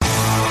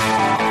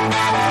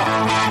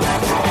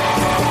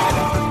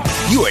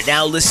You are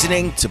now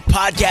listening to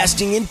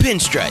Podcasting in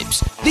Pinstripes,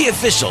 the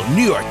official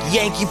New York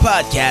Yankee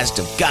podcast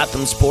of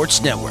Gotham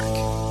Sports Network.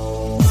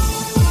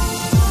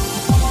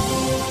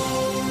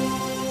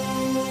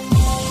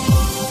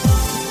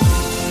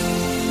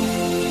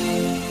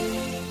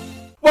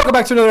 Welcome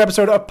back to another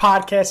episode of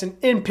Podcasting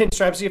in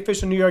Pinstripes, the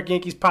official New York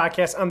Yankees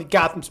podcast on the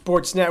Gotham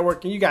Sports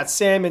Network. And you got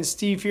Sam and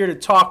Steve here to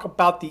talk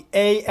about the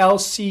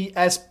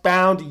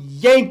ALCS-bound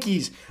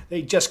Yankees.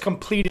 They just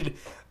completed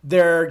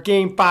their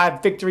Game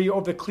 5 victory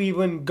over the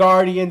Cleveland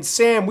Guardians.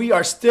 Sam, we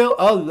are still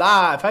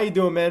alive. How you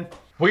doing, man?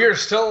 We are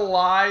still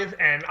alive,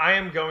 and I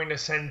am going to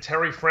send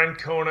Terry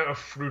Francona a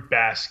fruit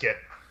basket.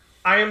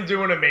 I am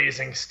doing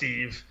amazing,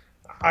 Steve.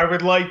 I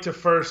would like to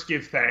first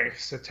give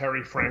thanks to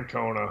Terry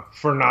Francona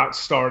for not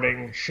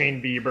starting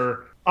Shane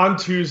Bieber on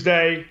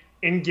Tuesday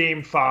in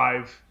Game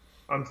 5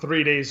 on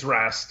 3 days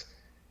rest.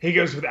 He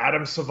goes with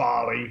Adam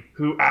Savali,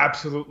 who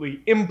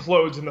absolutely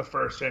implodes in the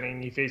first inning.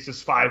 He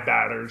faces 5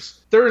 batters.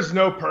 There is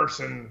no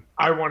person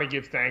I want to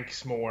give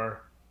thanks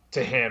more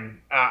to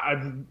him.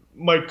 I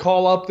might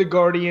call up the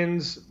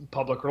Guardians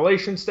public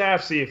relations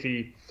staff, see if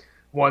he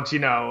wants,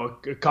 a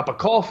cup of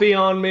coffee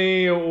on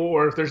me,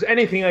 or if there's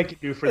anything I can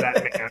do for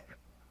that man.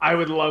 I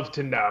would love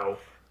to know,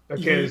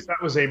 because that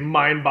was a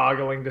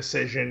mind-boggling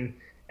decision.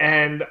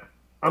 And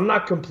I'm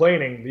not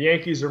complaining. The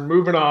Yankees are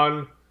moving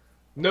on.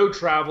 No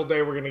travel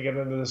day. We're going to get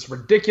into this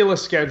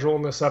ridiculous schedule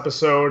in this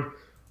episode,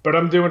 but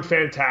I'm doing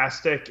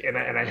fantastic, and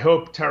I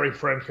hope Terry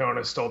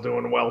Francona is still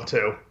doing well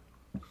too.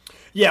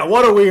 Yeah,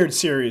 what a weird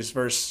series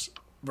versus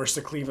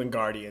the Cleveland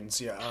Guardians.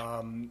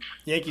 Yeah,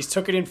 Yankees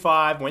took it in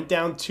 5, went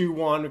down 2-1.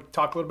 We'll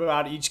talk a little bit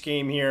about each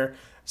game here,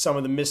 some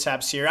of the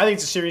mishaps here. I think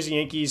it's a series the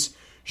Yankees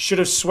should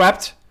have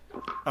swept,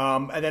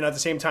 and then at the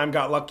same time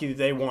got lucky that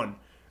they won.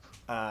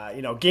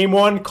 Game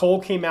 1, Cole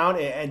came out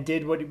and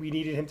did what we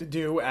needed him to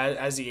do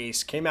as the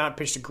ace. Came out,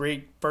 pitched a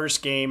great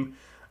first game.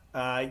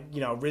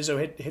 Rizzo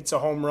hits a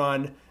home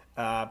run.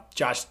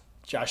 Harrison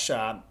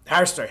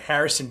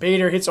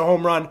Bader hits a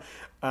home run.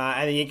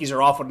 And the Yankees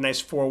are off with a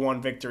nice 4-1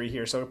 victory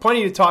here. So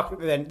plenty to talk.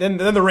 Then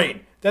the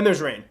rain. Then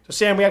there's rain. So,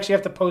 Sam, we actually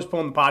have to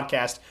postpone the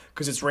podcast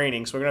because it's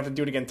raining. So we're going to have to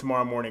do it again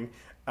tomorrow morning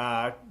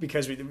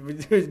because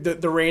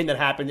the rain that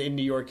happened in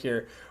New York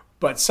here.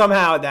 But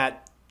somehow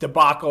that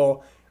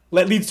debacle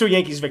leads to a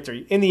Yankees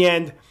victory. In the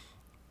end,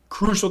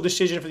 crucial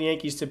decision for the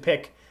Yankees to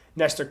pick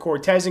Nestor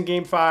Cortes in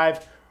Game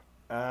 5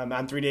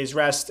 on 3 days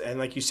rest. And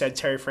like you said,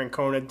 Terry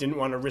Francona didn't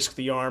want to risk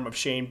the arm of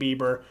Shane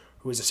Bieber,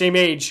 who is the same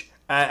age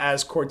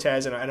as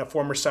Cortes and a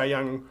former Cy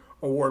Young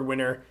Award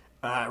winner,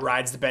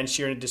 rides the bench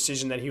here in a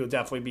decision that he will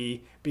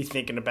definitely be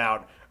thinking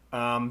about.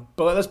 But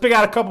let's pick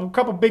out a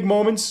couple big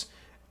moments.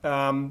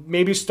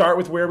 Maybe start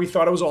with where we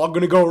thought it was all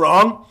going to go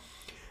wrong.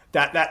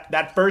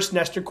 That first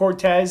Nestor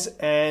Cortes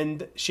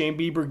and Shane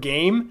Bieber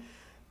game,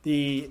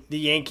 the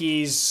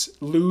Yankees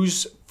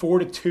lose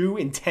 4-2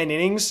 in 10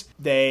 innings.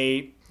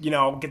 They,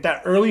 get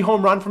that early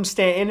home run from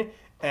Stanton,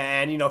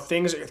 and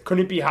things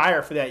couldn't be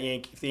higher for the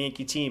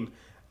Yankee team.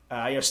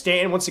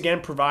 Stanton once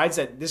again provides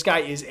that this guy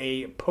is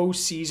a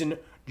postseason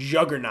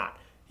juggernaut.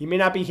 He may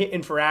not be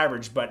hitting for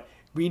average, but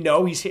we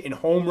know he's hitting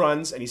home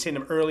runs and he's hitting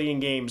them early in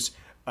games.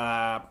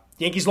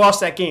 Yankees lost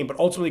that game, but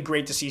ultimately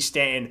great to see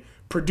Stanton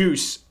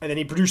produce, and then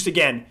he produced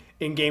again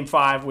in Game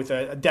 5 with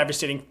a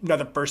devastating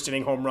another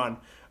first-inning home run.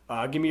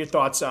 Give me your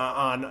thoughts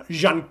on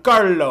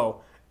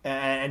Giancarlo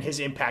and his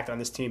impact on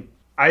this team.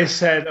 I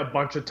said a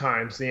bunch of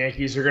times the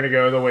Yankees are going to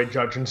go the way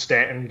Judge and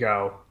Stanton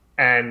go,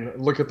 and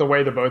look at the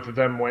way the both of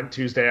them went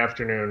Tuesday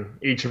afternoon,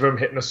 each of them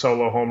hitting a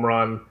solo home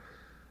run.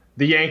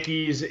 The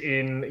Yankees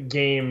in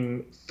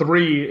Game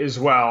 3 as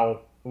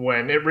well,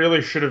 when it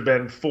really should have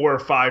been 4 or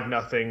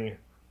 5-0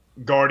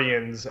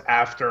 Guardians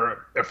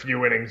after a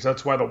few innings.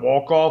 That's why the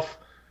walk-off,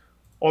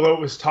 although it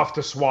was tough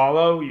to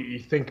swallow, you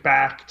think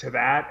back to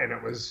that, and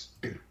it was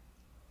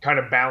kind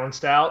of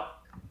balanced out.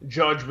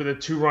 Judge with a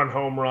 2-run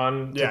home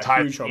run to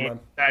tie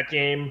that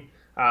game.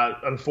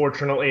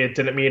 Unfortunately, it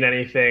didn't mean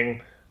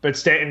anything, but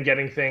Stanton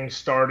getting things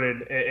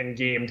started in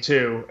Game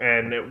 2,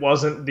 and it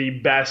wasn't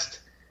the best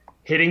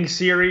hitting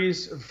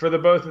series for the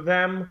both of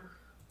them.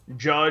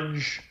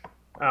 Judge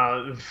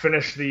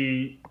finished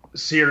the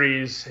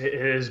series,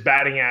 his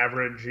batting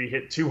average, he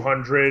hit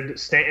 200.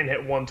 Stanton hit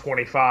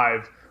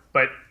 125,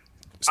 but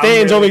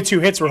Stanton's only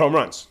 2 hits were home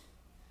runs,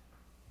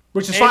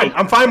 which is fine.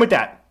 I'm fine with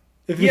that.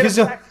 He had a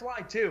sac fly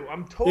too.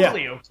 I'm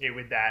totally okay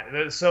with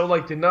that. So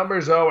the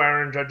numbers,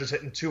 Aaron Judge is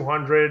hitting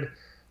 200,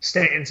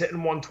 Stanton's hitting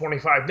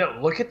 125. No,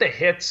 look at the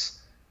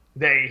hits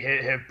they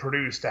have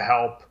produced to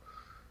help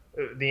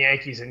the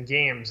Yankees in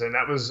games, and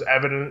that was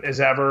evident as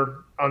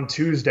ever on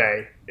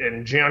Tuesday.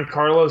 And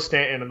Giancarlo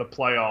Stanton in the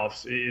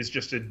playoffs is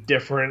just a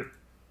different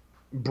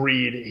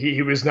breed.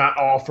 He was not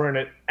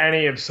offering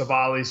any of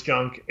Savali's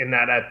junk in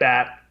that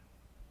at-bat,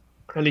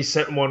 and he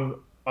sent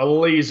a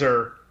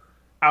laser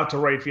out to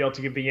right field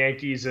to give the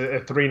Yankees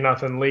a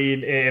 3-0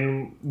 lead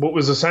in what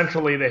was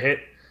essentially the hit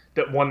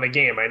that won the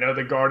game. I know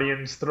the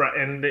Guardians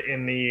threatened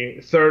in the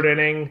 3rd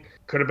inning.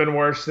 Could have been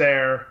worse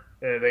there.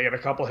 They had a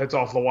couple hits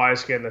off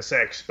Loaiska in the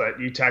 6th, but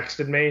you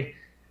texted me,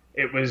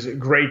 It was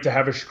great to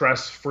have a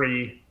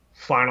stress-free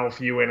final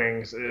few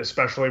innings,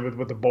 especially with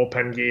what the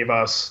bullpen gave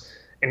us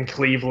in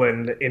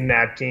Cleveland in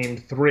that Game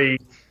 3.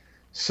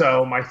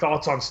 So my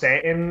thoughts on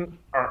Stanton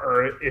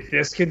are if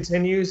this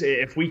continues,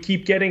 if we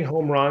keep getting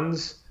home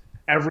runs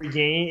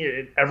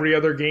every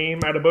other game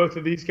out of both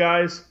of these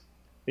guys,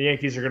 the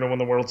Yankees are going to win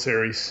the World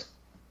Series.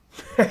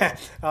 I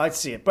like to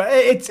see it, but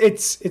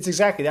it's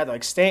exactly that.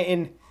 Like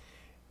Stanton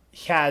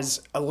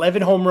has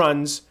 11 home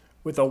runs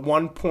with a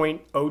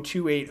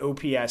 1.028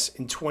 OPS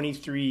in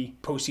 23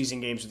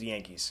 postseason games with the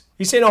Yankees.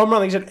 He's hitting a home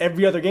run like he's at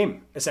every other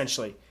game,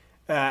 essentially.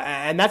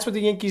 And that's what the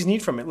Yankees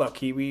need from it. Look,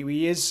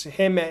 he is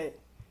him.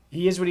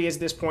 He is what he is at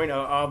this point.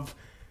 Of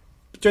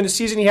during the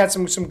season, he had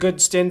some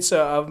good stints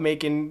of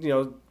making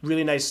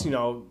really nice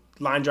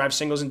line drive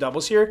singles and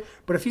doubles here.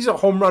 But if he's a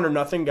home run or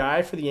nothing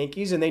guy for the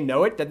Yankees and they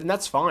know it, then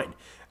that's fine.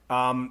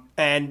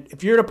 And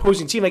if you're an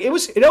opposing team, like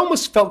it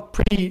almost felt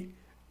pretty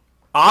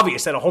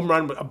obvious that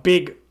a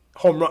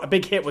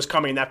big hit was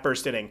coming in that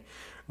first inning.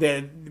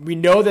 We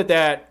know that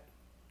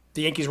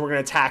the Yankees were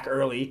going to attack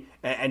early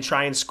and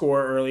try and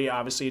score early,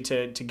 obviously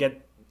to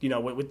get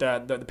with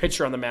the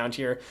pitcher on the mound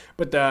here.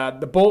 But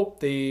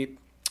the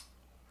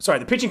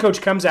pitching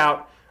coach comes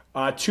out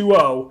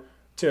 2-0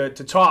 to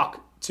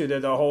talk to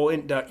the whole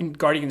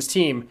Guardians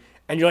team.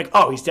 And you're like,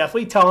 oh, he's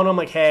definitely telling them,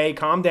 like, hey,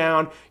 calm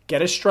down,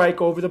 get a strike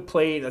over the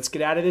plate, let's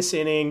get out of this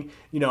inning,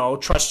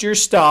 trust your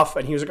stuff.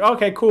 And he was like,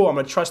 okay, cool, I'm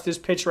going to trust this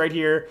pitch right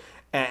here.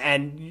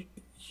 And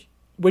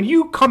when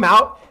you come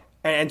out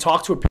and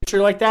talk to a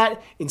pitcher like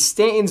that, in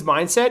Stanton's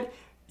mindset,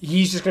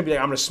 he's just going to be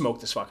like, I'm going to smoke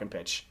this fucking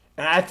pitch.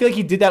 And I feel like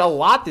he did that a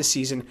lot this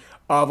season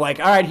of like,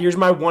 all right, here's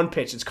my one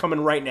pitch. It's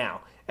coming right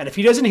now. And if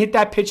he doesn't hit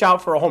that pitch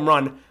out for a home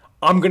run,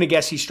 I'm going to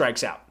guess he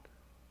strikes out.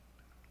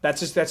 That's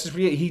just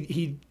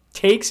he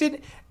takes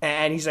it,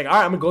 and he's like, all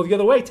right, I'm going to go the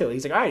other way, too.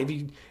 He's like, all right,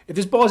 if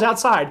this ball is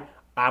outside,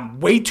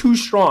 I'm way too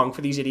strong for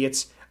these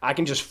idiots. I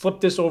can just flip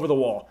this over the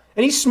wall.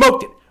 And he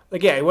smoked it.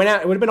 Like, yeah, it went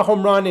out. It would have been a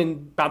home run in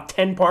about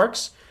 10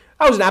 parks.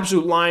 That was an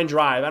absolute line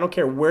drive. I don't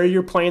care where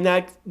you're playing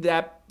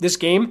this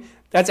game.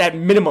 That's at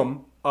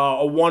minimum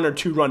a 1 or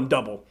 2 run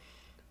double.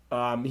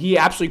 He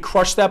absolutely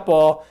crushed that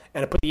ball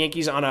and it put the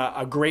Yankees on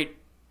a great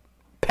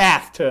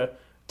path to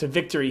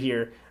victory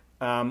here.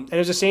 And it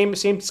was the same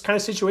kind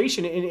of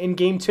situation in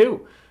Game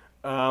 2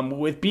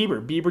 with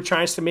Bieber. Bieber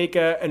tries to make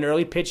an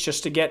early pitch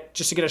just to get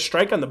a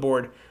strike on the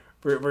board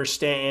for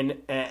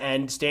Stanton,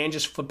 and Stanton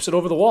just flips it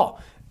over the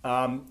wall.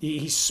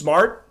 He's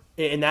smart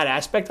in that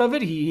aspect of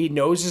it. He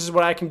knows this is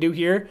what I can do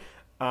here.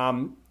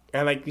 And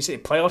like you say,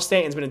 playoff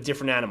Stanton's been a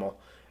different animal.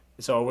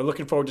 So we're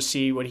looking forward to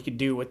see what he can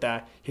do with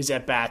his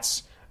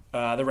at-bats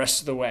the rest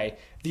of the way.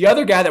 The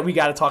other guy that we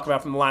got to talk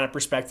about from the lineup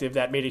perspective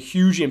that made a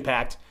huge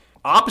impact,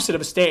 opposite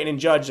of a Stanton and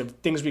Judge of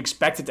things we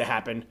expected to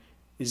happen,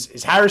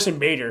 is Harrison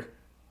Bader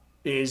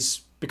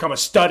is become a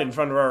stud in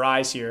front of our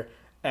eyes here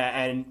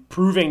and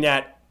proving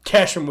that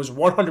Cashman was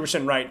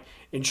 100% right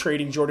in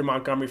trading Jordan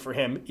Montgomery for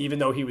him, even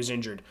though he was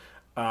injured.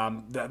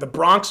 The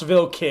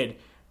Bronxville kid,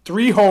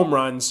 3 home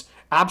runs,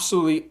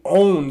 absolutely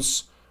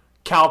owns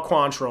Cal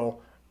Quantrill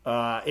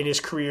in his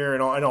career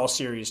in all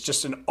series.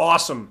 Just an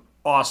awesome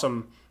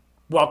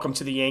welcome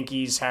to the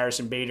Yankees,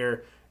 Harrison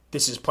Bader.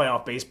 This is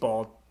playoff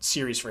baseball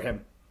series for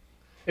him.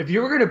 If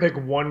you were going to pick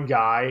one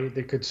guy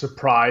that could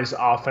surprise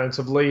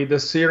offensively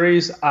this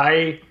series,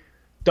 I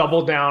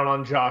double down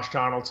on Josh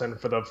Donaldson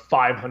for the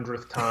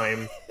 500th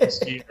time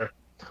this year.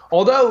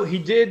 Although he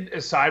did,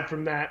 aside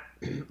from that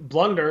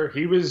blunder,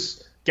 he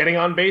was getting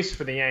on base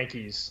for the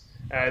Yankees.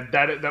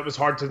 That was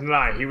hard to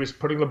deny. He was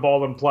putting the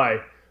ball in play.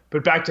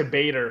 But back to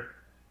Bader,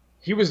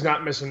 he was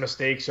not missing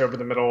mistakes over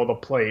the middle of the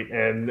plate.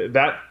 And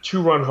that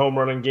 2-run home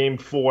run in Game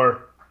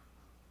 4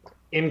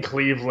 in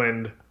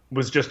Cleveland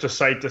was just a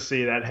sight to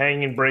see, that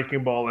hanging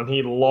breaking ball, and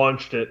he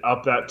launched it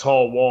up that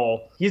tall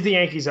wall. He's the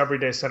Yankees'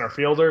 everyday center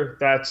fielder.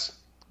 That's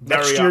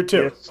very next year,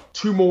 too.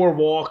 2 more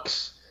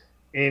walks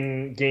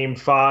in Game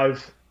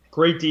 5.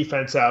 Great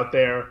defense out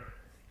there.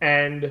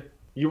 And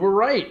you were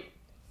right.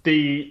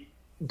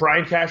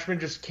 Brian Cashman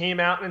just came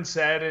out and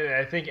said, and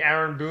I think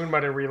Aaron Boone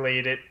might have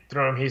relayed it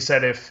through him, he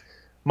said if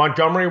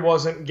Montgomery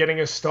wasn't getting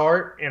a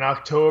start in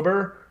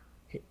October,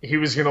 he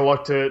was going to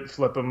look to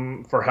flip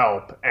him for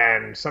help.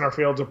 And center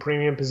field's a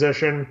premium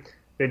position.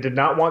 They did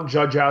not want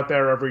Judge out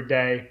there every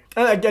day.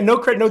 Again, no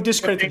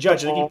discredit to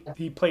Judge. I think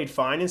he played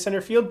fine in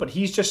center field, but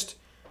he's just,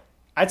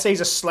 I'd say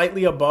he's a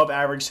slightly above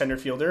average center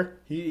fielder.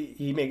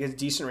 He makes a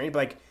decent range, but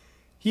like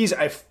he's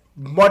a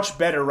much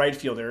better right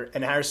fielder,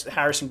 and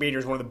Harrison Bader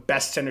is one of the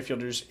best center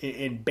fielders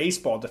in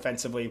baseball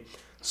defensively.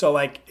 So,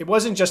 like, it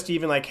wasn't just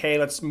even like, hey,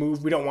 let's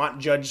move. We don't want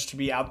Judge to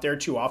be out there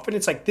too often.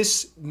 It's like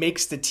this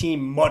makes the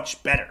team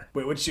much better,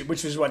 which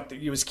was what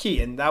was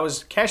key. And that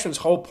was Cashman's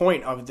whole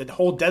point of the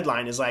whole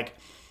deadline is like,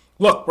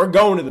 look, we're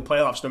going to the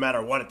playoffs no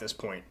matter what at this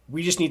point.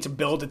 We just need to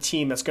build a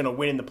team that's going to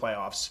win in the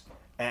playoffs.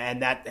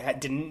 And that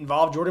didn't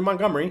involve Jordan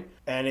Montgomery,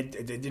 and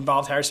it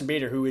involved Harrison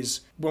Bader, who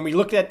is, when we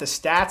looked at the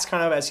stats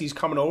kind of as he's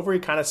coming over, he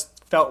kind of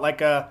felt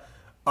like a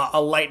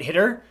light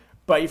hitter.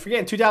 But you forget,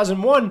 in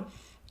 2001,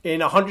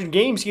 in 100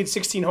 games, he had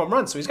 16 home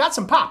runs, so he's got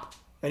some pop.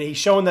 And he's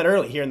showing that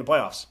early here in the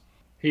playoffs.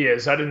 He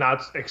is. I did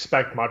not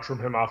expect much from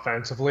him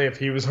offensively. If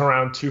he was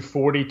around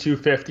 240,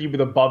 250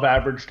 with above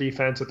average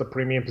defense at the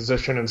premium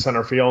position in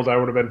center field, I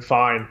would have been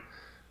fine.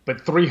 But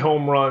 3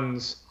 home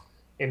runs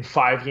in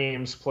 5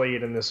 games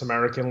played in this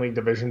American League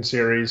Division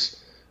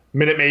Series.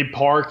 Minute Maid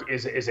Park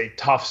is a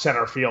tough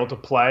center field to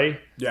play.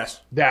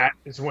 Yes. That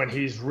is when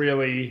he's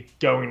really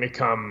going to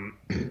come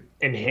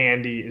in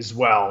handy as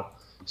well.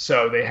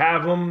 So they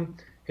have him.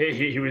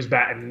 He was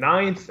batting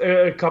 9th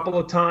a couple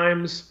of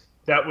times.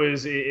 That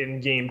was in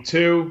game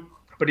 2,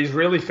 but he's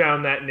really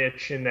found that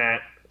niche in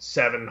that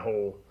 7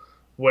 hole,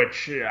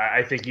 which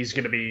I think he's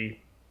going to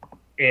be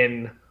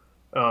in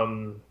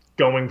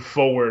going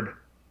forward.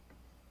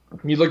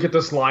 You look at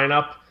this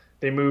lineup,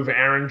 they move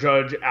Aaron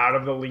Judge out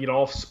of the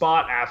leadoff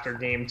spot after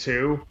game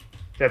 2.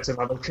 That's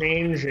another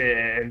change,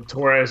 and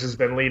Torres has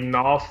been leading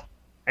off.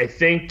 I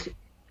think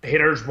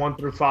hitters 1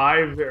 through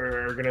 5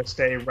 are going to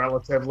stay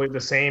relatively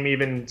the same,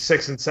 even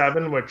 6 and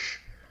 7, which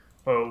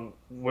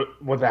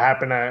what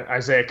happened to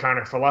Isaiah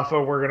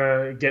Kiner-Falefa, we're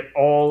going to get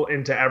all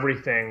into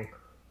everything.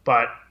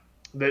 But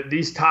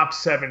these top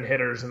 7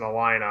 hitters in the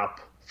lineup,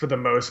 for the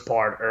most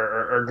part,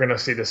 are going to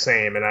see the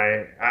same. And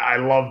I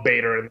love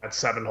Bader in that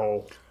 7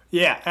 hole.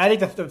 Yeah, I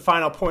think the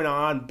final point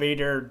on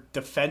Bader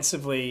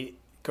defensively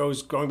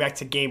going back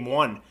to game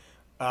 1.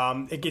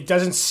 It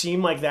doesn't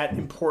seem like that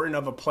important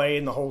of a play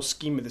in the whole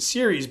scheme of the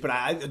series, but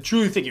I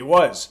truly think it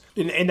was.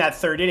 In that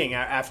 3rd inning,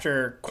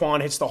 after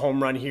Kwan hits the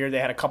home run here, they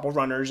had a couple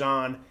runners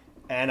on,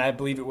 and I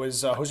believe it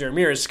was Jose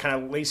Ramirez kind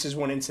of laces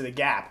one into the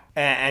gap.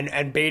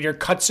 And Bader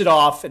cuts it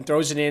off and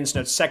throws it in,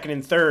 so it's 2nd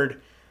and 3rd.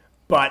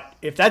 But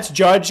if that's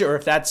Judge or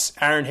if that's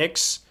Aaron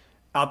Hicks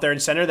out there in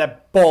center,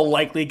 that ball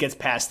likely gets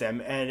past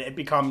them, and it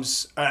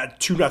becomes a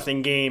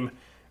 2-0 game,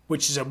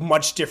 which is a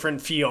much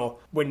different feel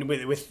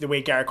with the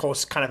way Garrett Cole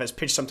kind of has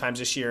pitched sometimes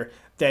this year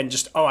than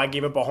just, I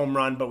gave up a home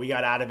run, but we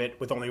got out of it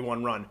with only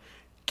 1 run.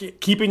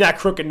 Keeping that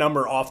crooked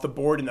number off the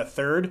board in the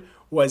 3rd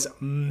was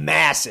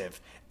massive.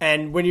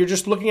 And when you're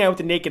just looking at it with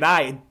the naked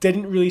eye, it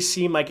didn't really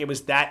seem like it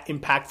was that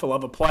impactful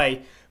of a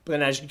play. But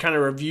then as you kind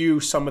of review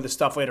some of the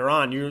stuff later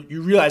on,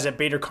 you realize that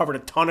Bader covered a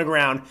ton of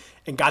ground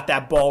and got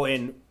that ball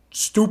in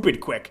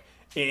stupid quick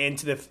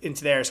into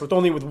there. So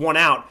with 1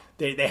 out,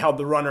 they held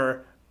the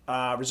runner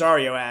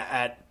Rosario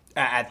at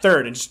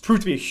 3rd, and just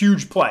proved to be a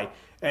huge play.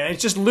 And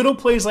it's just little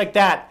plays like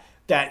that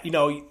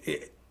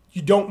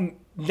you don't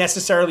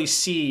necessarily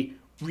see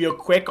real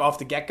quick off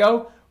the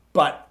get-go,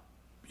 but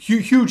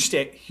huge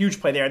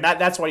play there. And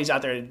that's why he's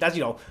out there. That's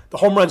the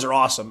home runs are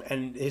awesome,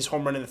 and his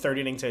home run in the 3rd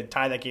inning to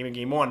tie that game in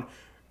game 1,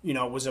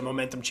 was a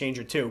momentum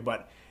changer too.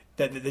 But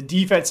the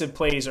defensive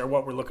plays are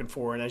what we're looking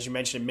for. And as you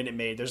mentioned, Minute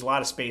Maid, there's a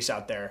lot of space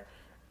out there,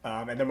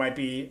 and there might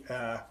be.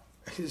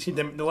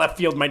 The left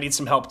field might need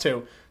some help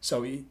too.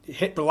 So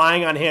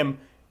relying on him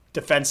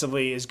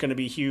defensively is going to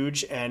be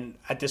huge, and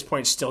at this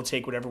point still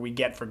take whatever we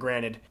get for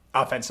granted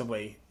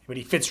offensively. But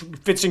he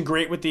fits in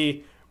great with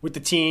the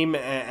team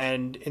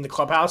and in the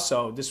clubhouse.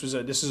 So this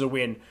is a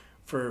win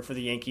for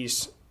the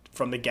Yankees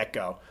from the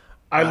get-go.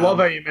 I love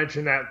how you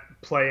mentioned that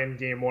play in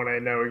game 1. I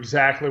know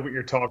exactly what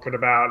you're talking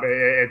about.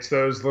 It's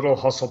those little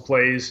hustle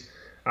plays.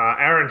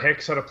 Aaron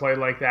Hicks had a play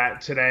like that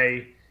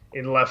today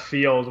in left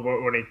field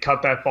when he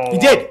cut that ball. He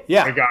did,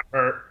 yeah. He got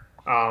hurt.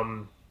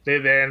 They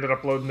ended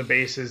up loading the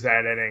bases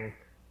that inning.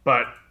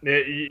 But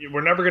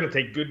we're never going to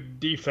take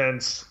good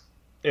defense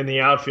in the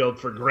outfield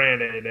for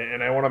granted,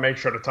 and I want to make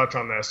sure to touch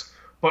on this.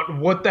 But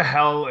what the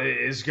hell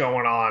is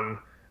going on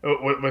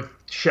with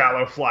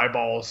shallow fly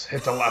balls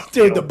hit the left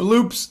field? Dude,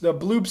 the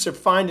bloops are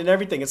finding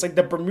everything. It's like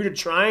the Bermuda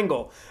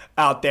Triangle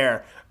out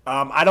there.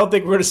 I don't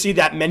think we're going to see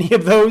that many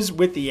of those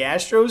with the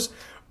Astros.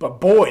 But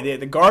boy,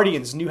 the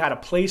Guardians knew how to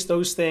place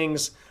those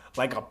things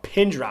like a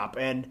pin drop.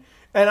 And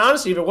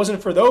honestly, if it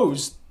wasn't for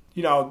those,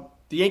 the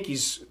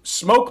Yankees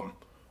smoke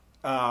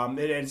them.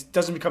 It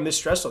doesn't become this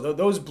stressful.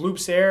 Those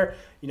bloops there,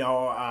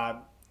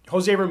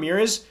 Jose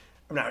Ramirez,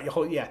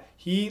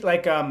 he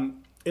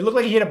it looked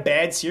like he had a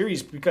bad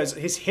series because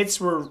his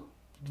hits were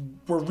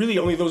really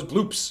only those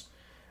bloops.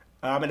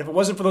 And if it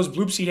wasn't for those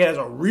bloops, he has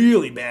a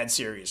really bad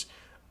series.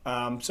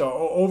 So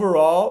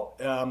overall,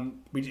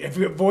 if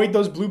we avoid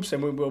those bloops,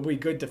 then we'll be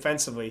good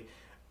defensively.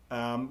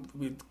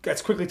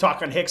 Let's quickly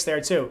talk on Hicks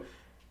there too.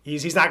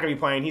 He's not going to be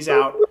playing. He's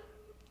out.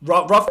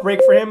 Rough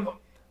break for him.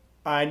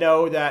 I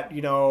know that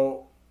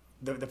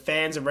the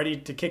fans are ready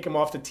to kick him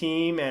off the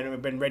team and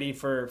have been ready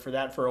for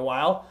that for a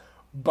while.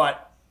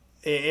 But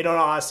in all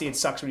honesty, it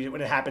sucks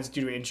when it happens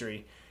due to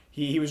injury.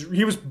 He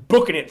was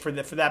booking it for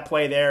that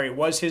play there. It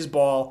was his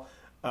ball.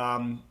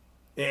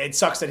 It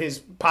sucks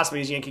that possibly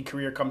his Yankee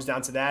career comes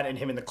down to that, and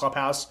him in the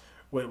clubhouse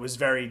was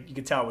very, you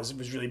could tell,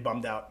 was really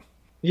bummed out.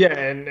 Yeah,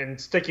 and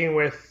sticking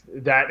with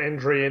that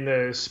injury and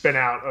the spin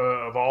out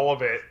of all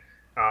of it,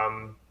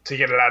 to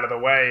get it out of the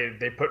way,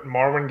 they put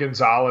Marwin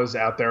Gonzalez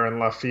out there in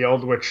left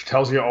field, which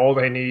tells you all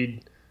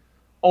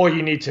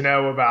you need to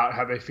know about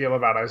how they feel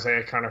about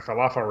Isaiah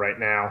Kiner-Falefa right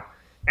now.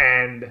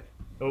 And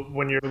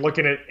when you're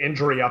looking at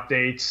injury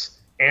updates,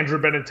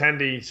 Andrew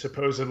Benintendi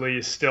supposedly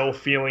is still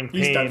feeling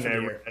pain. He's done for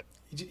the year.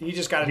 He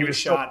just got a new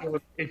shot.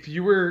 If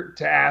you were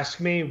to ask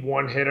me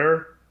one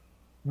hitter,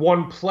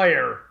 one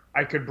player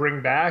I could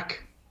bring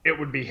back, it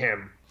would be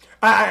him.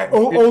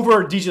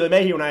 Over DJ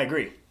LeMahieu, and I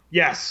agree.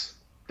 Yes,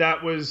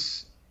 that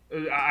was.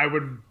 I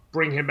would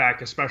bring him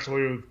back,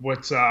 especially with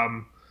what's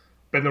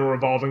been the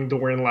revolving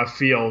door in left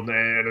field,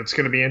 and it's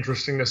going to be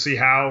interesting to see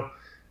how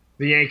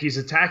the Yankees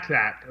attack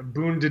that.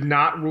 Boone did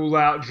not rule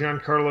out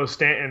Giancarlo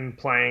Stanton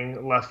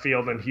playing left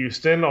field in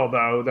Houston,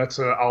 although that's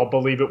a I'll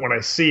believe it when I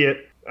see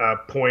it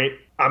point.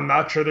 I'm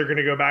not sure they're going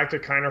to go back to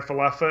Kiner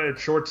Falefa at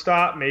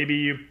shortstop. Maybe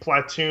you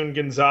platoon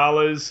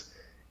Gonzalez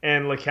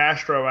and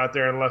LeCastro out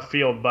there in left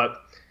field,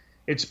 but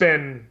it's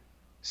been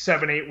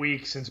 7-8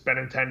 weeks since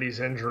Benintendi's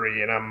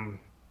injury, and I'm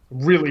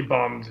really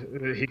bummed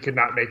that he could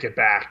not make it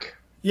back.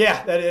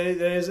 Yeah,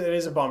 it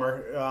is a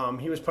bummer.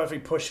 He was perfectly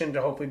pushing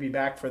to hopefully be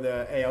back for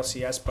the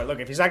ALCS. But look,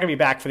 if he's not going to be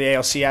back for the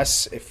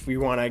ALCS, if we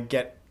want to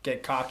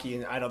get cocky,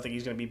 and I don't think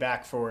he's going to be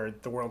back for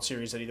the World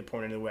Series at either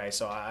point in the way.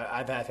 So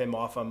I've had him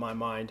off on my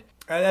mind.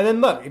 And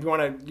then look, if you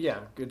want to,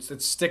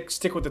 let's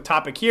stick with the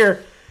topic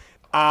here.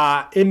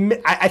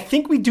 I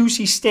think we do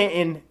see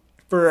Stanton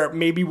for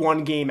maybe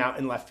one game out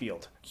in left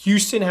field.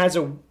 Houston has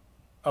a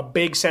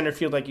big center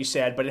field, like you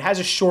said, but it has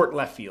a short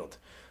left field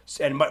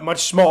and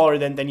much smaller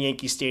than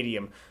Yankee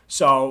Stadium.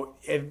 So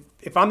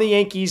if I'm the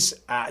Yankees,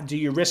 do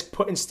you risk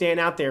putting Stanton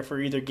out there for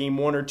either game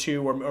 1 or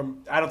 2, or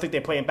I don't think they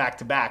play him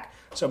back-to-back.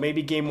 So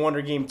maybe game 1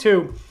 or game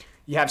 2,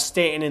 you have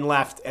Stanton in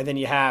left, and then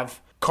you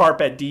have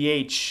Carp at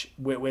DH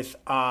with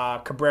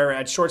Cabrera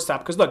at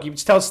shortstop. Because, look, you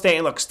tell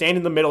Stanton, look, stand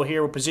in the middle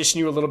here. We'll position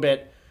you a little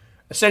bit.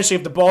 Essentially,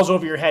 if the ball's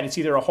over your head, it's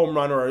either a home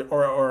run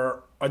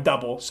or a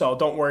double. So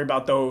don't worry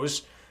about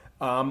those.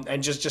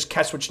 And just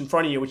catch what's in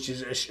front of you, which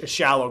is a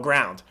shallow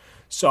ground.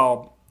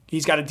 So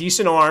he's got a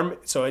decent arm,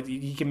 so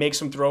he can make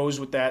some throws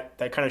with that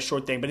kind of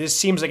short thing. But it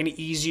seems like an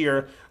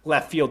easier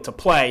left field to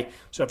play.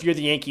 So if you're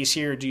the Yankees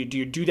here, do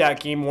you do that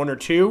game 1 or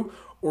 2,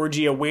 or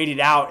do you wait it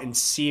out and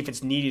see if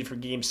it's needed for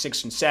game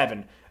 6 and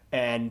 7?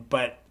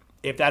 But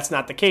if that's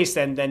not the case,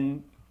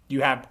 then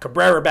you have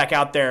Cabrera back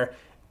out there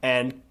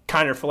and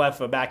Kiner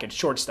Falefa back at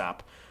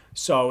shortstop.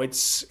 So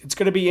it's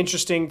going to be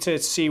interesting to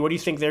see what do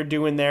you think they're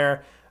doing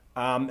there.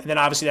 And then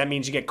obviously that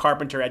means you get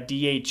Carpenter at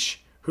DH,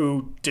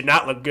 who did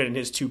not look good in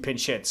his 2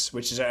 pinch hits,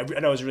 which is I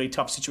know is a really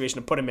tough situation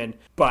to put him in,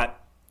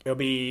 but it'll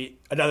be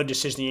another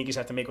decision the Yankees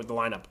have to make with the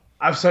lineup.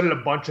 I've said it a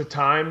bunch of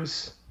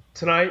times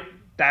tonight.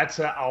 That's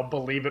a I'll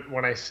believe it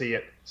when I see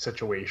it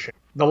situation.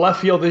 The left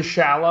field is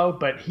shallow,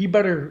 but he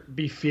better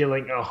be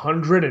feeling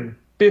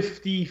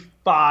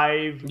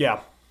 155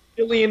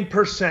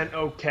 million%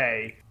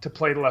 okay to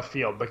play left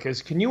field,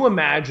 because can you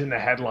imagine the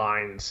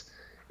headlines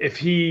if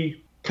he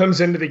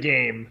comes into the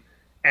game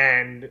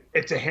and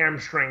it's a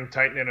hamstring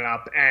tightening it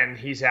up and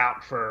he's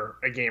out for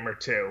a game or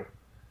 2?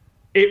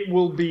 It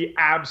will be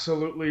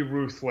absolutely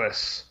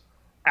ruthless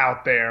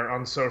out there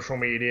on social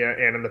media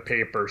and in the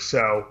paper.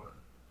 So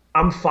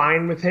I'm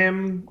fine with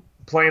him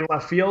playing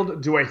left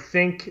field. Do I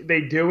think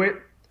they do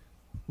it?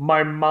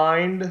 My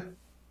mind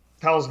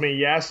tells me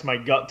yes. My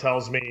gut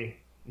tells me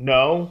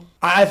no.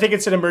 I think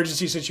it's an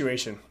emergency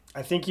situation.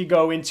 I think you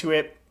go into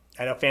it.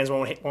 I know fans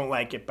won't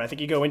like it, but I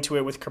think you go into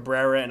it with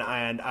Cabrera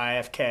and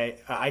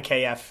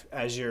IKF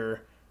as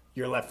your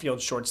left field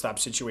shortstop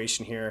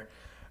situation here.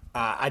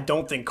 I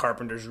don't think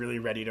Carpenter's really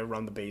ready to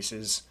run the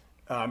bases.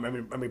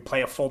 We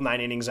play a full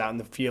 9 innings out in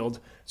the field.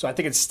 So I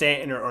think it's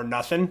Stanton or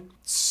nothing.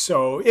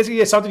 So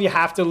it's something you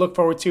have to look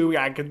forward to.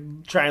 I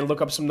could try and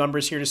look up some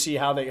numbers here to see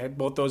how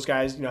both those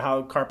guys,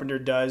 how Carpenter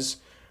does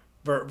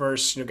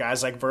versus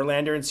guys like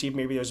Verlander, and see if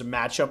maybe there's a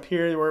matchup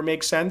here where it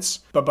makes sense.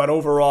 But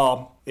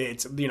overall,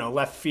 it's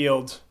left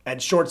field and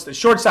shorts. The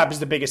shortstop is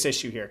the biggest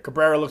issue here.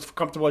 Cabrera looked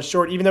comfortable at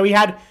short, even though he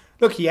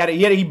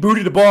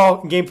booted the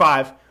ball in Game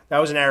 5. That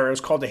was an error. It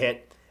was called a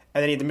hit,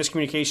 and then he had the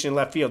miscommunication in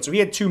left field. So he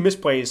had 2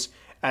 misplays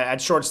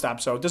at shortstop.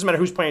 So it doesn't matter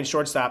who's playing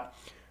shortstop.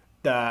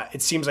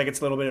 It seems like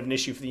it's a little bit of an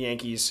issue for the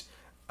Yankees.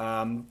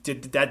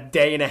 Did that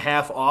day and a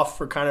half off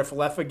for Kiner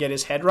Falefa get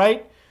his head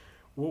right?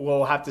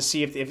 We'll have to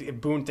see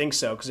if Boone thinks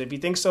so. Because if he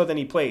thinks so, then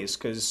he plays.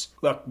 Because,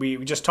 look,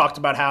 we just talked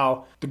about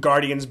how the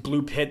Guardians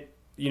blue pit,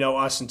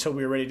 us until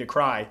we were ready to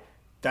cry.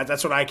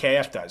 That's what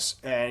IKF does.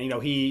 And,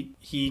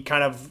 he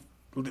kind of,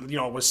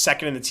 was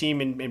second in the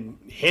team in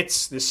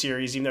hits this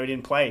series, even though he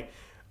didn't play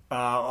a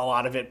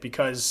lot of it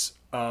because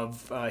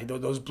of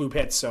those blue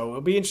pits. So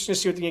it'll be interesting to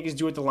see what the Yankees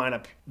do with the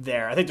lineup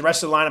there. I think the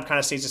rest of the lineup kind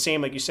of stays the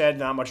same, like you said.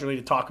 Not much really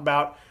to talk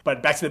about.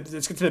 But let's get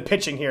to the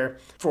pitching here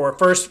for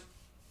first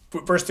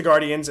the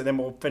Guardians, and then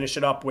we'll finish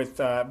it up with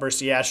versus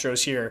the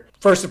Astros here.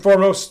 First and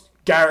foremost,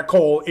 Garrett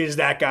Cole is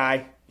that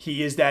guy.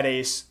 He is that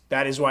ace.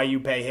 That is why you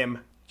pay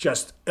him.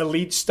 Just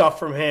elite stuff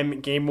from him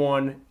in Game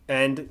 1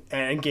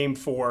 and Game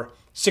 4.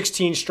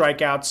 16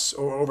 strikeouts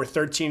or over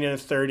 13 and a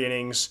third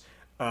innings.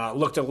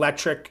 Looked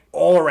electric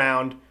all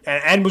around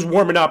and was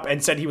warming up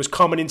and said he was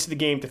coming into the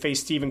game to face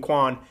Stephen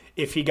Kwan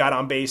if he got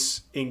on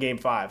base in Game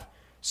 5.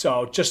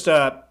 So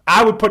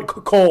I would put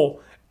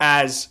Cole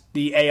as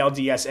the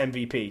ALDS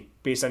MVP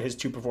based on his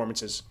 2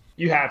 performances.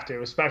 You have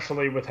to,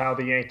 especially with how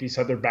the Yankees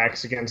had their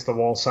backs against the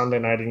wall Sunday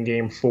night in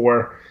Game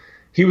 4.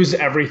 He was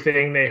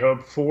everything they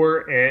hoped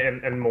for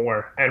and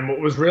more. And what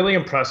was really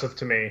impressive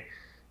to me,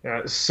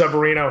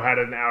 Severino had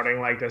an outing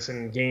like this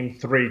in Game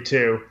 3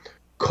 too.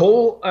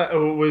 Cole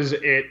was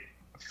at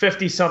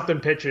 50-something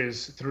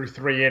pitches through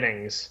 3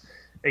 innings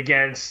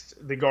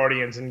against the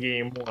Guardians in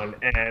Game 1.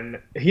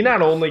 And he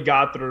not only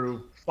got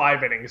through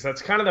 5 innings,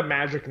 that's kind of the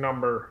magic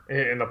number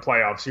in the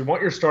playoffs. You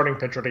want your starting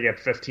pitcher to get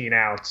 15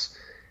 outs.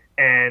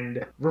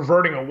 And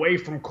reverting away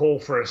from Cole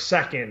for a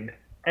second,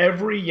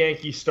 every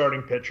Yankee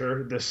starting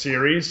pitcher this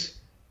series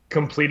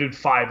completed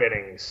 5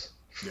 innings.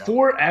 Yeah.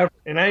 Forever.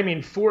 And I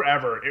mean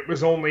forever. It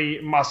was only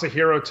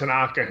Masahiro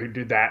Tanaka who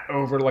did that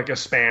over like a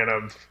span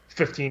of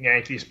 15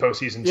 Yankees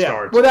postseason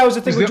starts. Well, that was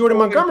the thing with Jordan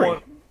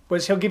Montgomery,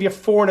 was he'll give you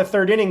 4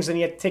 1/3 innings and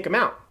you have to take him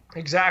out.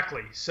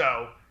 Exactly.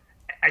 So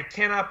I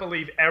cannot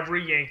believe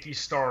every Yankee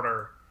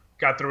starter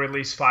got through at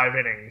least 5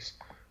 innings.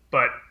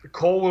 But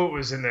Cole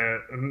was in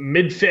the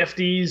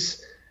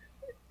mid-50s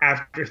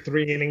after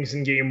 3 innings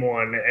in Game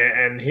 1,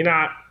 and he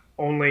not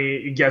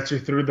only gets you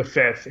through the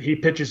 5th, he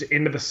pitches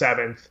into the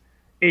 7th,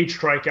 8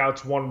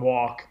 strikeouts, 1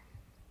 walk.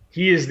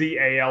 He is the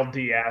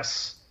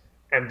ALDS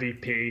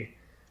MVP.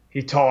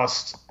 He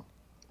tossed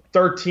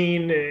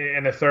 13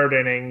 in the 3rd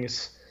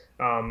innings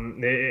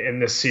in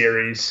this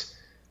series.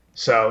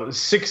 So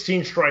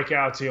 16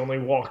 strikeouts, he only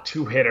walked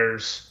 2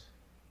 hitters.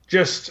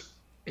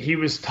 He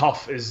was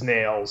tough as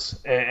nails,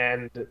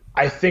 and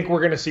I think we're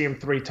going to see him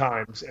 3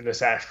 times in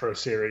this Astros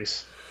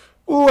series.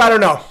 Ooh, I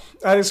don't know.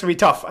 I think it's going to be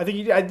tough. I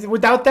think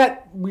without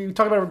that, we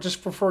talked about it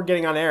just before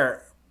getting on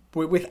air,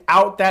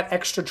 without that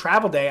extra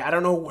travel day, I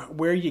don't know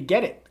where you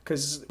get it.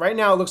 Because right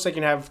now it looks like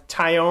you have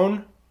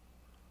Taillon,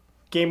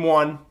 Game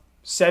 1,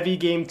 Sevy,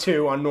 Game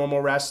 2 on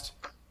normal rest,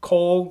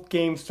 Cole,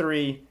 Game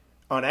 3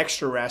 on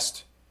extra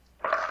rest.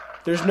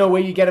 There's no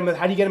way you get him.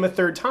 How do you get him a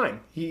 3rd time?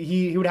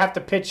 He would have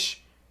to pitch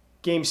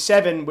Game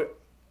 7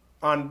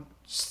 on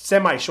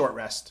semi-short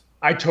rest.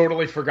 I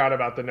totally forgot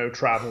about the no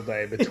travel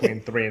day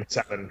between 3 and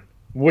 7,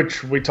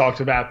 which we talked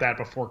about that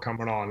before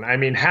coming on. I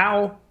mean,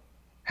 how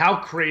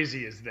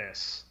crazy is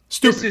this?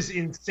 Stupid. This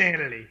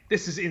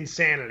is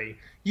insanity.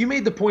 You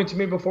made the point to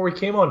me before we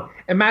came on.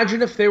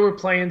 Imagine if they were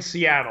playing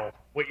Seattle,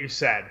 what you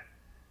said.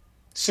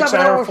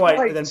 6-hour flight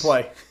and then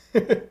play.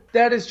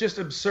 That is just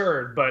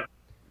absurd, but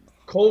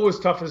Cole was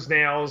tough as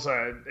nails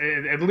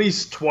at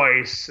least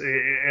twice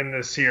in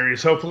this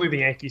series. Hopefully the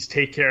Yankees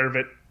take care of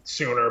it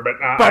sooner.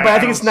 But I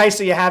think it's nice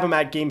that you have him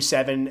at Game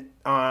 7.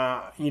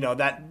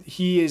 That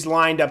he is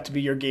lined up to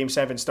be your Game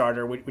 7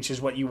 starter, which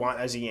is what you want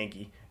as a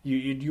Yankee.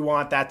 You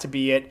want that to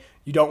be it.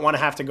 You don't want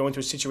to have to go into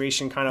a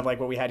situation kind of like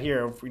what we had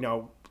here of,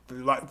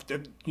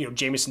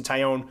 Jameson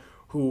Taillon,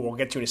 who we'll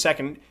get to in a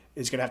second,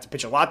 is going to have to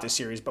pitch a lot this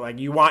series. But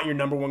you want your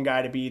number 1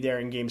 guy to be there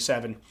in Game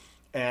 7,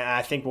 and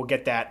I think we'll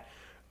get that.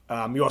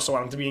 You also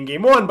want him to be in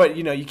Game 1, but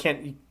you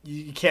can't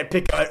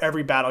pick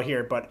every battle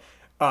here. But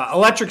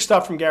electric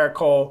stuff from Gerrit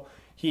Cole.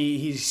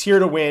 He's here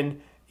to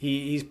win.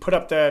 He's put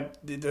up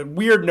the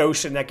weird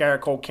notion that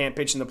Gerrit Cole can't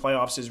pitch in the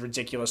playoffs is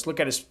ridiculous.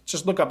 Look up his.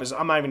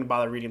 I'm not even going to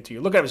bother reading to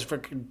you. Look at his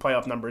freaking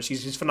playoff numbers.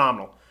 He's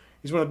phenomenal.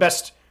 He's one of the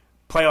best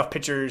playoff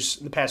pitchers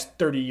in the past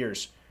 30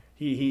 years.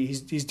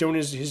 He's doing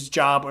his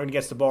job when he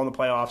gets the ball in the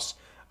playoffs,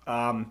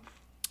 and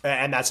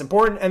that's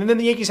important. And then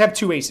the Yankees have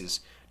 2 aces.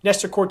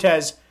 Nestor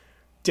Cortes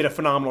did a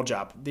phenomenal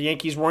job. The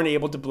Yankees weren't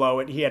able to blow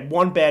it. He had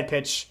 1 bad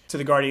pitch to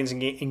the Guardians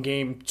in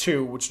Game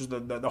 2, which was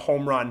the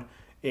home run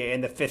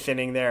in the 5th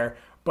inning there.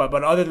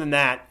 But other than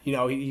that,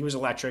 he was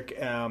electric.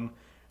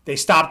 They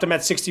stopped him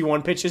at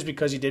 61 pitches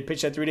because he did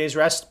pitch at 3 days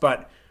rest.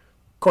 But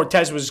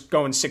Cortes was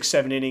going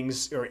 6-7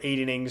 innings or 8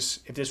 innings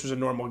if this was a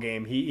normal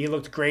game. He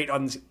looked great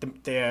on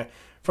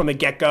from the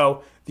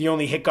get-go. The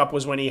only hiccup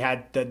was when he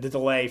had the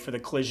delay for the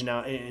collision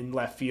out in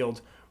left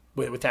field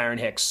with Aaron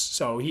Hicks.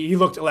 So he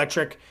looked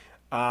electric.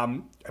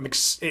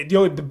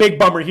 The big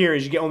bummer here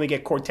is you only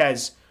get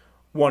Cortes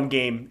 1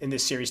 game in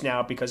this series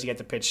now because he had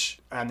to pitch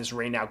on this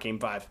rain-out Game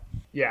 5.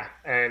 Yeah,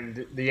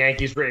 and the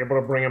Yankees were able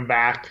to bring him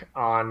back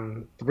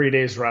on 3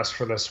 days rest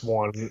for this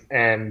one.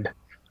 And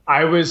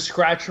I was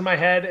scratching my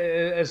head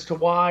as to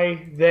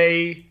why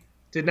they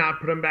did not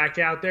put him back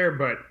out there,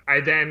 but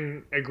I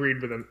then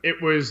agreed with him. It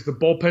was the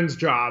bullpen's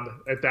job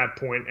at that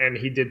point, and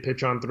he did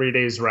pitch on 3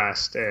 days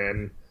rest.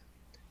 And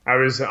I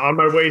was on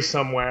my way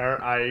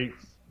somewhere. I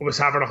was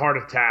having a heart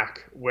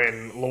attack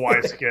when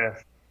Loaisiga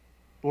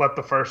let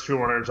the first 2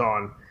 runners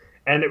on.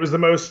 And it was the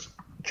most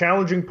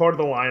challenging part of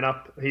the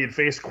lineup. He had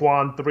faced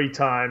Kwan 3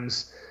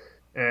 times,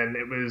 and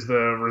it was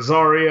the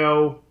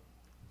Rosario,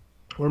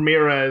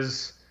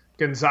 Ramirez,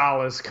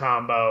 Gonzalez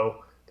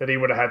combo that he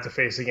would have had to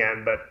face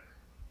again. But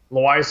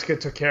Loaisiga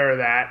took care of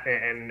that,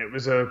 and it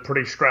was a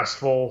pretty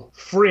stressful,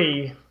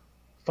 free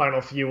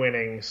final few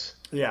innings.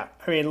 Yeah,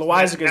 I mean,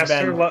 Loaisiga's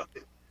been...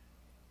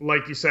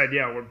 Like you said,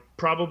 yeah, we're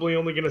probably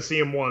only going to see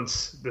him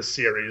once this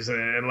series,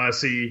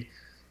 unless he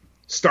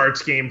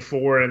starts Game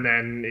 4 and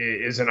then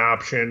is an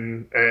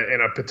option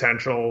in a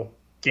potential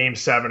Game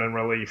 7 in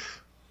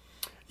relief.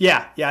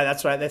 Yeah,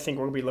 that's what I think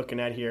we're going to be looking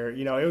at here.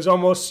 It was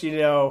almost,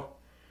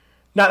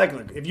 not like,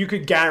 look, if you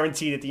could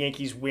guarantee that the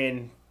Yankees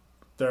win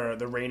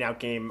the rain-out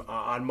game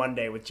on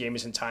Monday with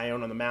Jameson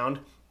Taillon on the mound,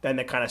 then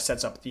that kind of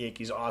sets up the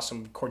Yankees'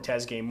 awesome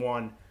Cortez game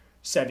 1,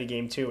 Sevy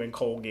game 2, and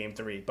Cole game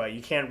 3. But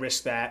you can't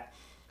risk that,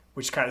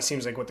 which kind of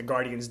seems like what the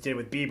Guardians did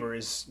with Bieber,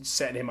 is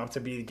setting him up to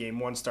be the game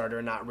 1 starter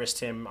and not risk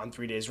him on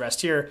 3 days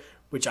rest here,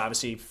 which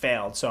obviously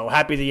failed. So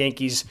happy the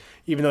Yankees,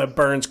 even though it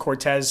burns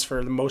Cortez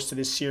for the most of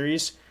this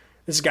series,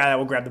 this is a guy that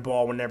will grab the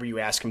ball whenever you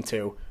ask him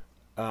to,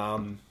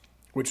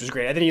 which was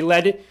great. And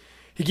then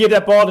he gave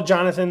that ball to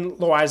Jonathan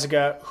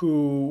Loaisiga,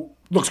 who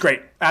looks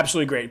great,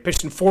 absolutely great.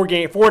 Pitched in 4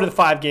 to the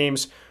 5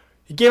 games.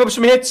 He gave up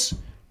some hits,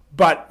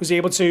 but was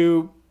able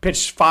to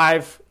pitch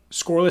 5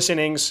 scoreless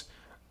innings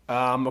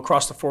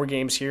across the 4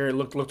 games here. It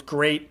looked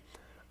great.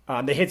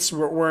 The hits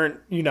weren't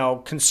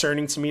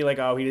concerning to me. Like,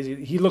 oh,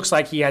 he looks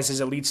like he has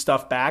his elite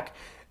stuff back.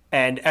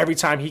 And every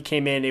time he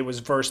came in, it was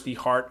versus the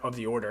heart of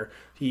the order.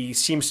 He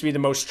seems to be the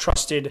most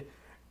trusted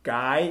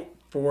guy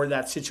for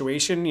that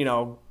situation.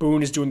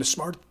 Boone is doing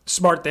the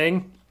smart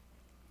thing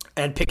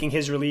and picking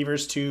his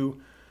relievers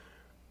to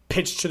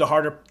pitch to the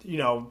harder,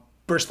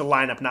 burst the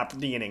lineup, not for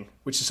the inning,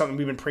 which is something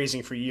we've been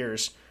praising for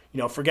years.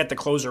 Forget the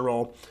closer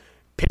role.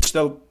 Pitch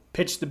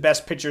the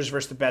best pitchers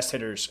versus the best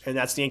hitters, and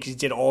that's the Yankees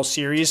did all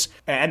series.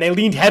 And they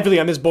leaned heavily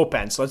on this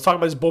bullpen. So let's talk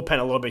about this bullpen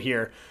a little bit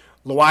here.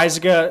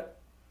 Loaisiga,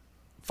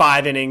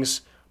 5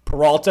 innings.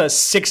 Peralta,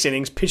 6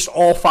 innings, pitched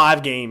all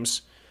 5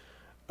 games.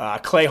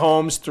 Clay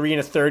Holmes, 3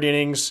 1/3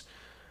 innings.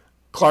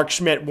 Clark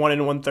Schmidt, 1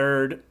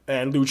 1/3,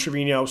 and Lou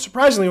Trevino.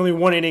 Surprisingly, only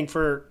 1 inning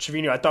for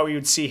Trevino. I thought we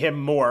would see him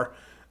more.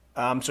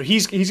 So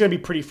he's going to be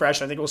pretty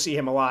fresh. I think we'll see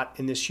him a lot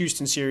in this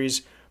Houston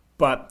series.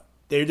 But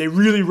they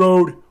really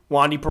rode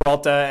Wandy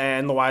Peralta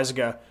and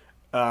Loaisiga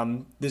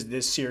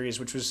this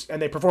series,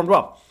 and they performed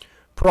well.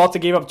 Peralta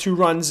gave up 2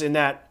 runs in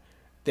that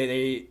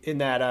in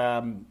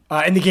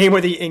the game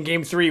in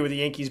Game 3 where the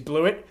Yankees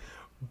blew it.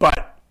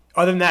 But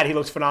other than that, he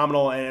looks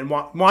phenomenal. And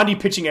Wandy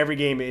pitching every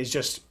game is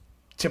just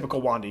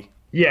typical Wandy.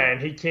 Yeah,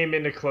 and he came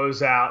in to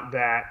close out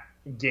that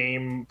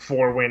Game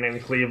 4 win in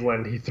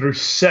Cleveland. He threw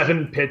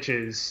 7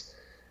 pitches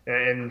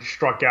and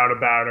struck out a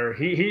batter.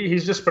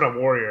 He's just been a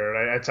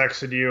warrior. I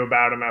texted you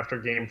about him after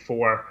Game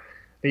 4.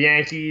 The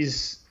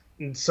Yankees,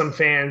 some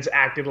fans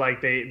acted like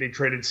they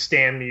traded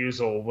Stan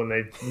Musial when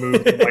they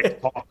moved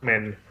Mike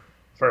Tauchman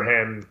for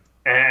him.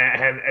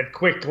 And at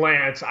quick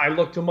glance, I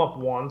looked him up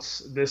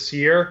once this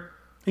year.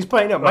 He's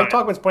playing. No, Mike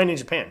Tauchman's playing in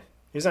Japan.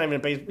 He's not even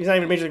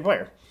a major league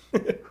player.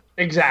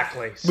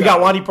 Exactly. We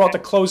got Wandy Peralta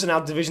closing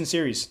out division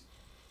series.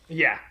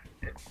 Yeah.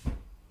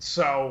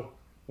 So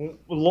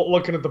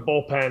looking at the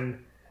bullpen,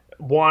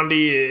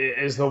 Wandy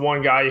is the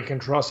one guy you can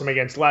trust him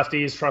against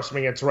lefties, trust him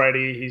against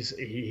righty.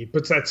 He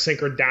puts that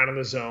sinker down in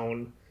the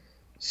zone.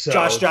 So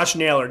Josh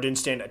Naylor didn't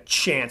stand a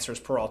chance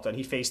versus Peralta, and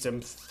he faced him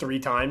 3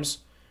 times.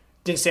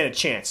 Didn't stand a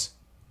chance.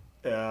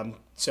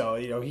 So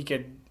he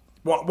could.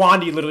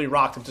 Wandy literally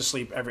rocked him to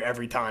sleep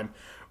every time,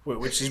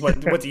 which is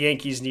what the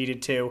Yankees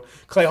needed to.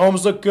 Clay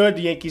Holmes looked good.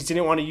 The Yankees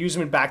didn't want to use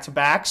him in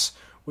back-to-backs,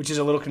 which is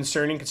a little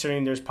concerning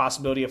considering there's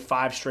possibility of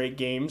 5 straight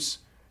games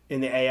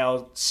in the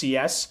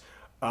ALCS.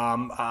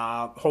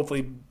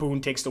 Hopefully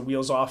Boone takes the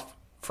wheels off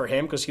for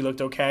him because he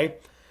looked okay.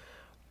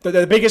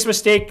 The biggest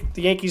mistake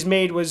the Yankees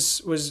made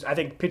was I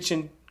think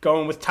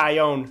going with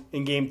Taillon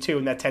in Game 2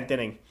 in that 10th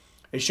inning.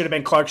 It should have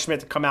been Clark Schmidt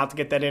to come out to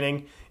get that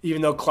inning,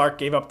 even though Clark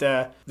gave up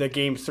the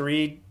Game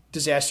 3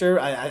 disaster.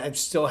 I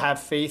still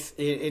have faith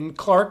in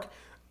Clark,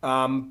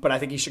 but I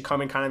think he should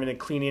come in kind of in a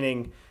clean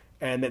inning.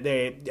 And I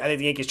think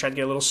the Yankees tried to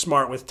get a little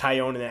smart with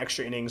Taillon in the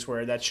extra innings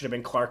where that should have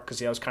been Clark because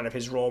that was kind of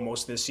his role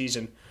most of this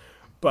season.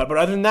 But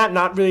other than that,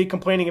 not really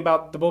complaining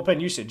about the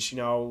bullpen usage.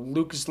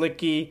 Lucas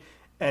Littke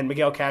and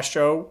Miguel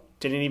Castro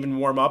didn't even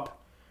warm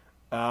up,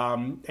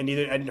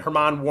 and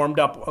Herman warmed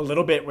up a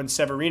little bit when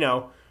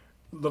Severino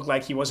looked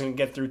like he wasn't going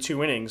to get through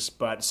 2 innings,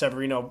 but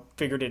Severino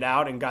figured it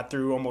out and got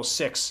through almost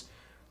 6.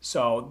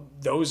 So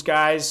those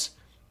guys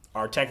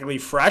are technically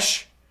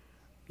fresh,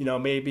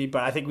 maybe,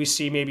 but I think we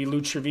see maybe Lou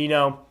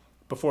Trevino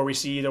before we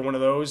see either one of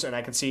those, and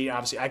I could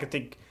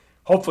think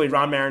hopefully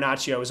Ron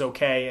Marinaccio is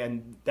okay,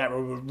 and that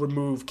will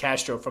remove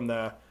Castro from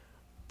the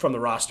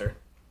roster.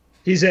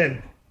 He's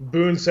in.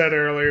 Boone said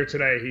earlier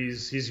today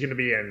he's going to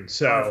be in,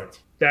 so perfect.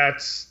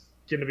 That's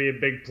going to be a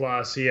big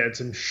plus. He had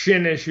some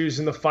shin issues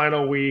in the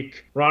final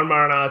week. Ron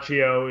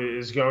Marinaccio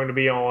is going to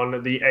be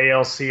on the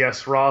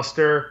ALCS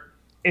roster.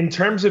 In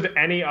terms of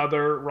any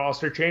other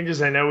roster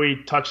changes, I know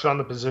we touched on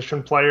the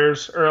position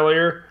players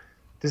earlier.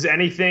 Does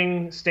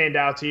anything stand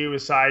out to you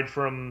aside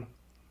from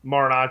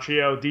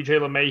Marinaccio? DJ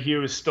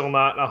LeMahieu is still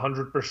not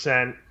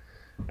 100%.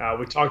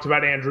 We talked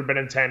about Andrew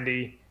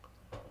Benintendi.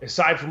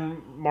 Aside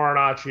from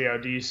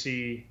Marinaccio, do you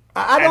see...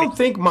 I don't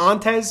think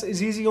Montez is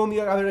the only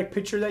other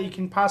pitcher that you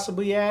can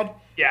possibly add.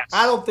 Yes.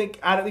 I don't think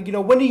when are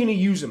you going to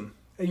use him?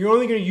 You're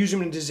only going to use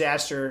him in a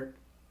disaster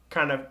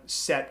kind of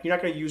set. You're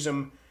not going to use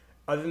him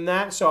other than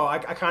that. So I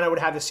kind of would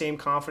have the same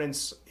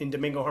confidence in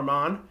Domingo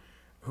Germán,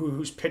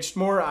 who's pitched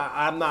more.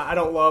 I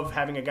don't love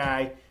having a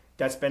guy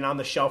that's been on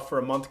the shelf for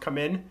a month come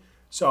in.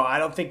 So I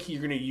don't think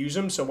you're going to use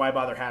him. So why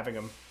bother having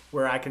him?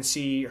 where I can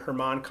see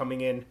Herman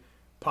coming in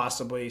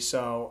possibly.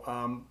 So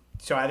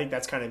I think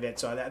that's kind of it.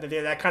 So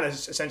that kind of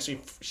essentially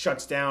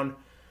shuts down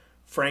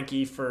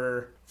Frankie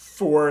for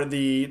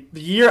the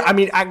year. I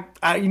mean,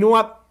 I you know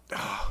what?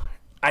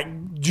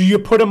 Do you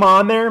put him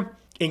on there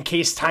in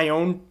case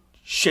Tyone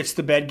shits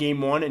the bed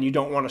game 1 and you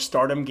don't want to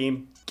start him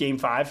game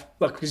 5?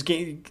 Look, because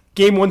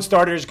game 1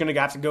 starter is going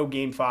to have to go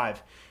game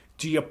 5.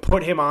 Do you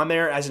put him on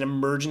there as an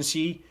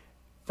emergency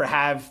for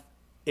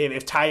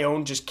if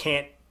Tyone just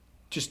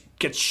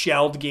gets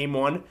shelled game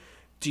 1?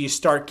 Do you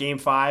start game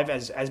 5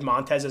 as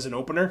Montez as an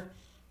opener?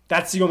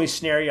 That's the only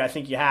scenario I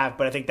think you have,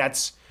 but I think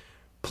that's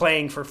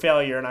playing for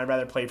failure, and I'd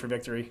rather play for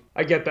victory.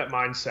 I get that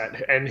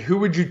mindset. And who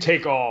would you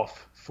take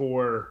off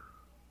for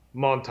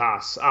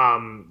Montas?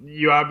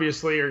 You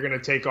obviously are going to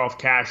take off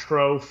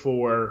Castro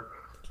for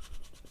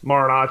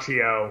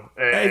Marinaccio.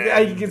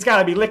 It's got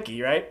to be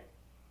Licky, right?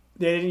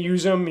 They didn't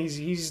use him.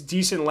 He's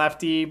decent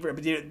lefty.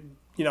 But,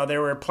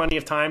 there were plenty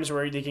of times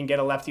where they can get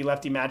a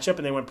lefty-lefty matchup,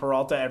 and they went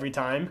Peralta every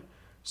time.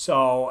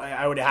 So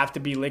I would have to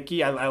be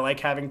Licky. I like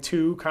having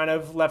 2 kind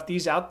of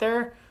lefties out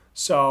there.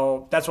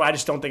 So that's why I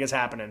just don't think it's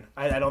happening.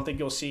 I don't think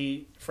you'll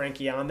see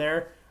Frankie on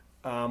there.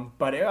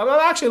 But I'm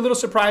actually a little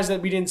surprised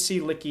that we didn't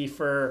see Licky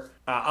for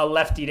a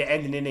lefty to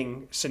end an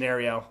inning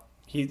scenario.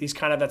 That's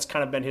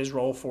kind of been his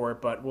role for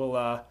it. But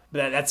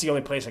that's the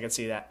only place I can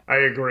see that. I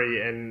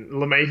agree. And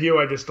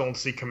LeMahieu, I just don't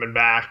see coming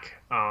back.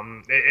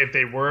 If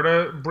they were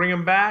to bring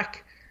him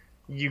back,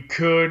 you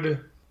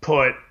could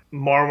put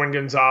Marwin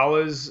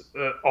Gonzalez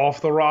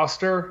off the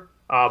roster.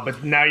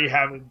 But now you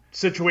have a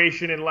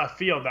situation in left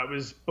field that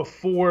was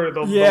before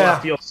the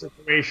left field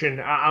situation.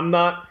 I'm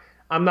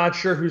not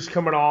sure who's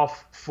coming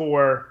off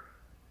for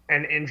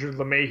an injured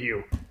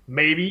LeMahieu.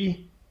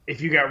 Maybe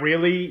if you got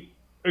really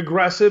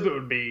aggressive, it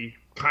would be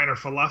Kiner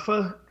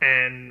Falefa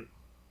and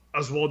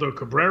Oswaldo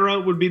Cabrera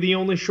would be the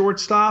only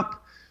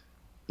shortstop.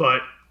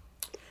 But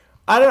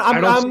I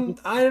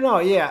don't know.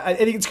 Yeah, I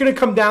think it's going to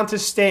come down to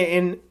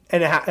Stanton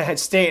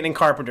and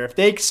Carpenter. If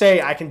they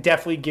say I can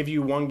definitely give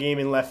you 1 game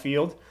in left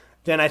field,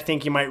 then I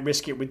think you might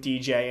risk it with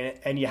DJ.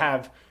 And you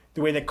have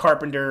the way that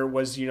Carpenter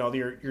was,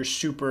 your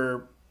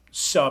super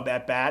sub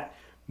at bat.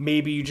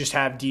 Maybe you just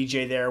have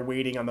DJ there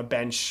waiting on the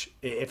bench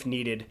if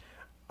needed.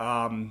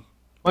 I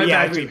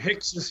agree.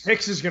 Hicks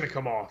is going to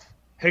come off.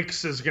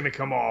 Hicks is going to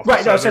come off.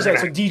 Right. So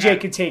DJ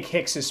could take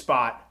Hicks'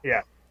 spot.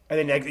 Yeah.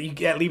 And then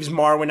that leaves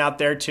Marwin out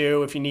there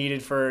too if you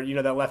needed for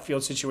that left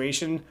field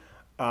situation.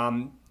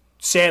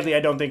 Sadly, I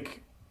don't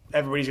think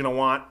everybody's going to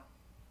want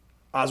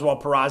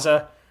Oswald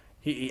Peraza.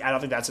 I don't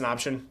think that's an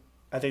option.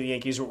 I think the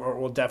Yankees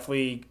will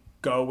definitely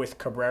go with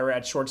Cabrera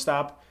at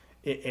shortstop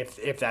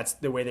if that's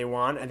the way they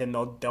want, and then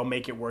they'll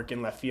make it work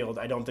in left field.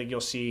 I don't think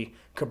you'll see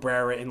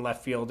Cabrera in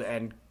left field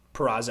and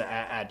Peraza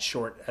at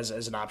short as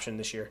an option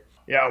this year.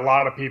 Yeah, a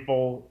lot of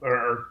people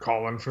are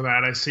calling for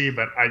that, I see,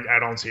 but I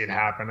don't see it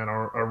happening,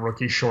 a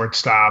rookie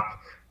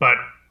shortstop. But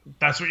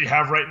that's what you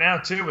have right now,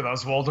 too, with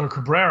Oswaldo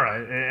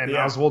Cabrera. And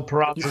Oswald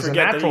Peraza is a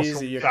natural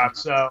shortstop.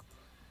 So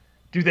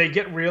do they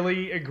get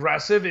really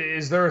aggressive?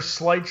 Is there a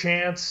slight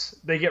chance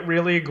they get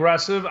really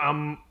aggressive?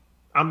 I'm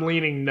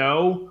leaning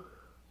no,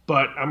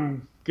 but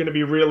I'm going to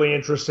be really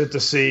interested to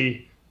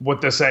see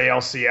what this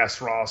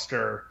ALCS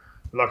roster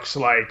looks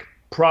like.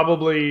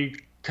 Probably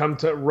come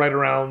to right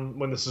around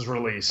when this is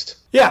released.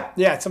 Yeah,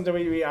 it's something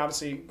we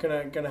obviously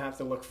gonna have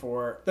to look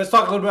for. Let's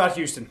talk a little bit about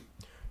Houston.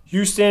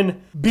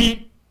 Houston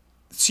beat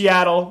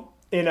Seattle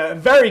in a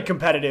very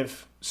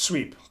competitive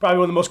sweep. Probably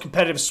one of the most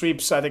competitive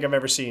sweeps I think I've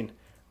ever seen.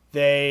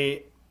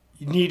 They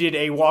needed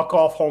a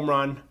walk-off home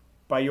run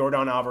by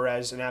Yordan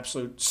Alvarez, an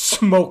absolute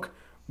smoke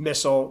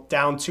missile,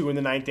 down 2 in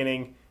the 9th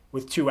inning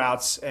with 2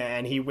 outs,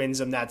 and he wins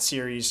them that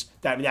series,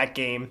 that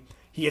game.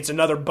 He hits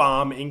another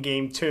bomb in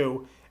Game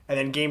 2, and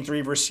then Game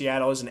 3 versus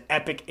Seattle is an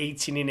epic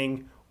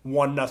 18-inning,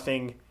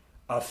 1-0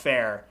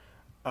 affair.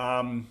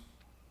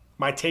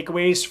 My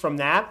takeaways from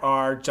that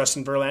are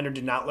Justin Verlander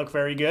did not look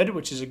very good,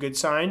 which is a good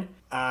sign.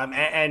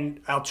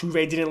 And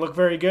Altuve didn't look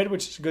very good,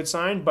 which is a good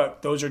sign.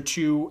 But those are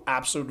 2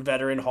 absolute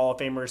veteran Hall of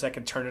Famers that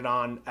can turn it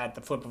on at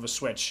the flip of a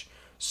switch.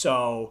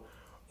 So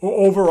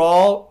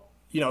overall,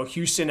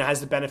 Houston has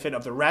the benefit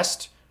of the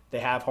rest. They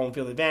have home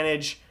field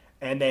advantage,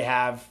 and they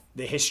have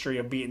the history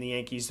of beating the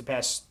Yankees the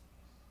past,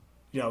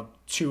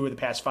 2 of the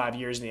past 5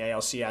 years in the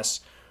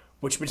ALCS,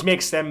 which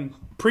makes them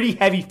pretty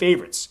heavy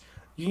favorites.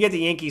 You can get the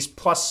Yankees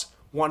plus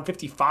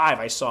 155,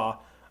 I saw,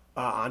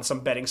 on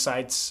some betting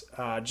sites.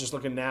 Just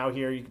looking now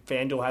here,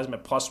 FanDuel has them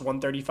at plus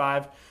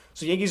 135.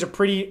 So the Yankees are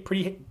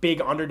pretty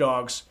big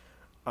underdogs,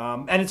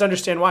 and it's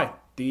understand why.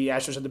 The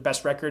Astros have the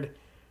best record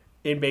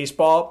in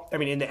baseball. I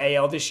mean, in the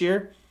AL this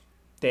year.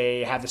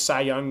 They have the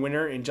Cy Young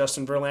winner in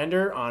Justin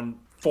Verlander on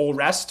full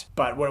rest.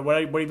 But what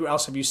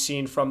else have you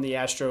seen from the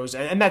Astros?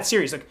 And that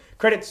series, like,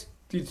 credits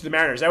to the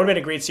Mariners. That would have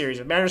been a great series.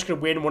 If Mariners could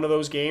win one of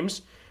those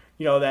games,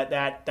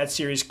 that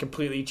series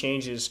completely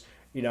changes.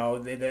 The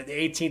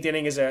 18th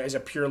inning is a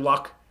pure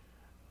luck,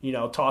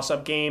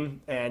 toss-up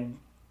game, and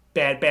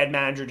bad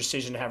manager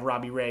decision to have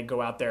Robbie Ray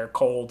go out there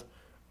cold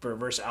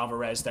versus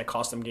Alvarez that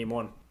cost them game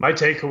one. My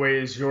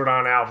takeaway is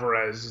Yordan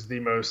Alvarez is the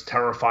most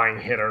terrifying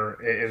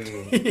hitter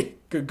in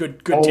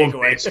good all takeaway.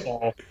 of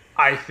baseball.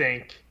 I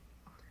think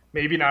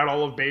maybe not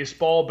all of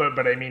baseball,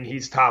 but I mean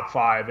he's top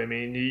 5. I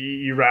mean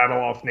you rattle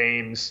off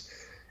names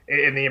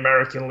in the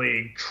American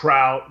League: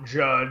 Trout,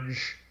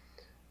 Judge,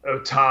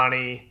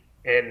 Ohtani,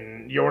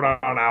 and Yordan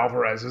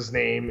Alvarez's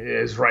name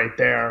is right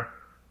there.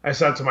 I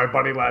said to my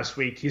buddy last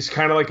week, he's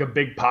kind of like a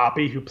Big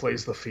Papi who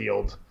plays the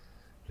field.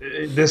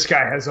 This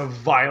guy has a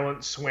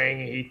violent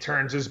swing. He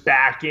turns his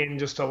back in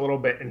just a little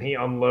bit and he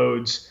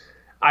unloads.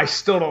 I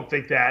still don't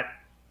think that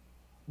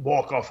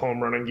walk-off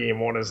home run in game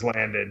one has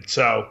landed.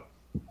 So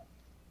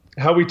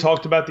how we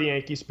talked about the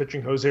Yankees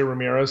pitching Jose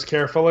Ramirez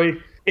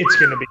carefully, it's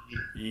going to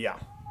be,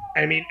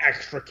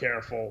 extra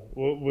careful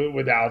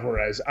with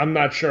Alvarez. I'm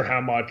not sure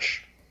how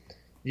much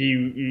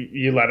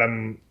you let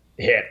him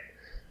hit.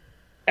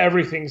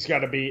 Everything's got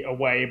to be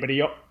away, but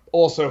he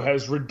also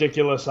has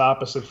ridiculous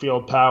opposite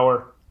field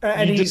power.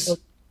 And you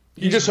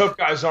just hope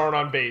guys aren't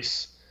on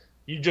base.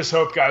 You just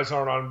hope guys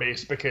aren't on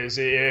base, because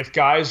if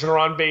guys are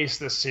on base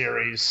this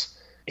series,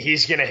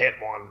 he's going to hit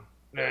one.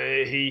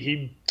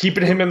 He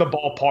keeping him in the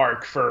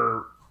ballpark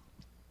for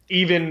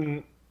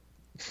even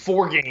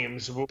 4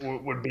 games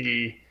would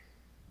be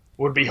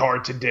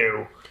hard to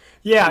do.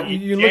 Yeah,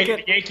 you look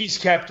at the Yankees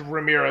kept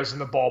Ramirez in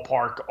the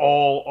ballpark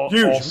all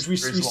huge, all which we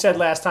said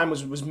last time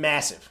was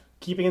massive.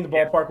 Keeping in the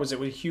ballpark was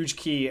a huge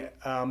key,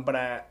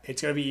 but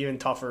it's going to be even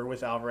tougher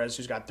with Alvarez,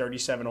 who's got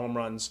 37 home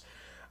runs,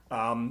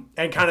 and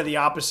kind of the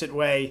opposite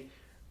way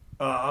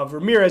of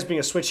Ramirez being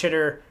a switch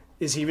hitter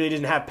is he really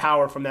didn't have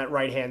power from that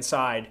right hand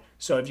side.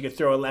 So if you could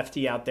throw a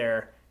lefty out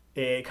there,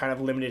 it kind of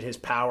limited his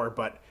power.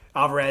 But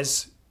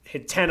Alvarez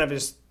hit 10 of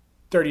his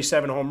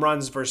 37 home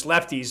runs versus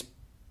lefties,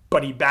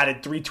 but he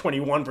batted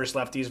 .321 versus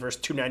lefties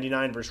versus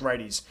 .299 versus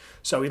righties.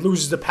 So he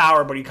loses the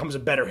power, but he becomes a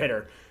better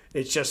hitter.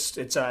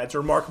 It's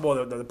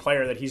remarkable the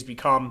player that he's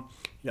become.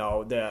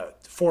 The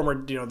former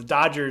the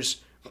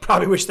Dodgers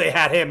probably wish they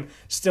had him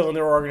still in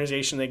their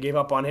organization. They gave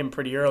up on him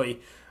pretty early,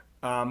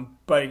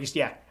 but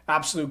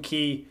absolute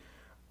key.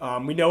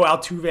 We know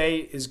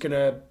Altuve is going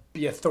to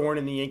be a thorn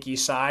in the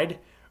Yankees side,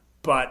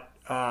 but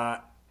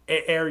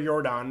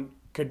Yordan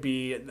could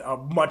be a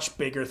much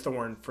bigger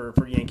thorn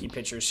for Yankee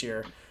pitchers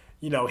here.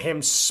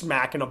 Him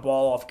smacking a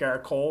ball off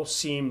Garrett Cole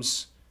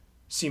seems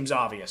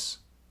obvious.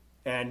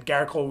 And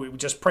Garrett Cole, we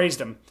just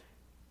praised him.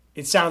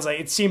 It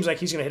seems like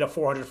he's going to hit a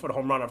 400-foot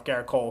home run off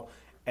Garrett Cole.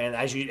 And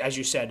as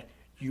you said,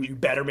 you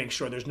better make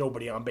sure there's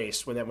nobody on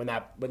base when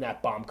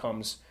that bomb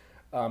comes.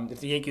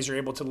 If the Yankees are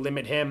able to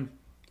limit him,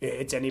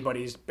 it's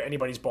anybody's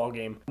ball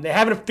game. They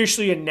haven't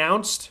officially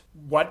announced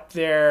what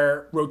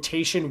their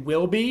rotation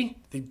will be.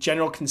 The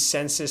general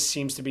consensus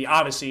seems to be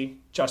obviously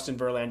Justin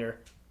Verlander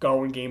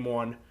going game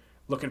one,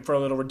 looking for a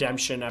little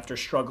redemption after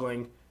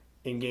struggling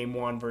in game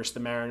one versus the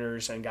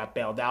Mariners and got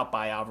bailed out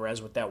by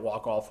Alvarez with that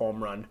walk-off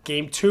home run.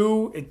 Game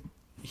two,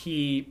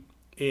 he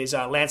is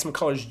Lance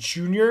McCullers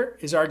Jr.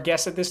 is our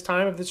guest at this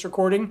time of this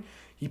recording.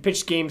 He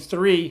pitched game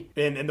 3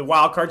 in the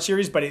wild card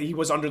series, but he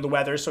was under the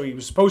weather, so he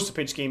was supposed to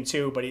pitch game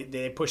 2, but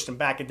they pushed him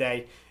back a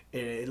day,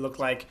 it looked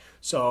like.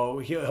 So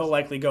he'll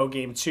likely go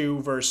game 2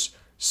 versus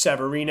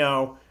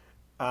Severino,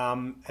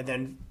 and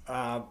then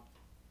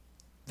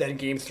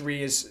game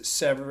 3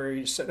 is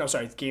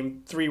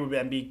game 3 would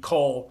then be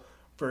Cole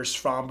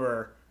versus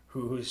Framber,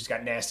 who's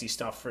got nasty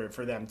stuff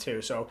for them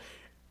too. So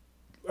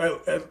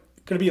going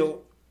to be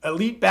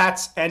elite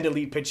bats and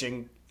elite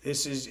pitching.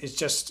 This is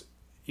just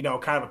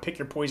kind of a pick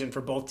your poison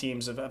for both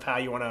teams of how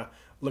you want to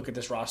look at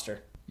this roster.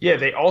 Yeah,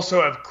 they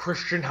also have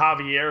Christian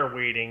Javier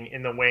waiting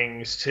in the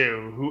wings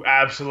too, who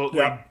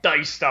absolutely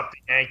diced up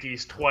the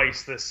Yankees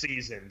twice this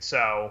season.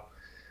 So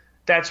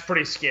that's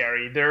pretty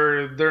scary.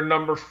 Their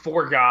number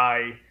 4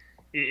 guy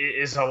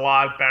is a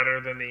lot better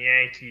than the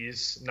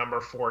Yankees' number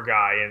 4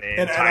 guy.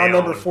 And our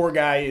number 4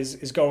 guy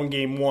is going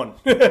game 1.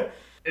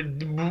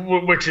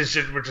 which is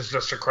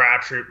just a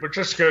crapshoot. Which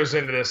just goes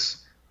into this.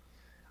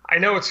 I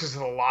know it's because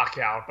of the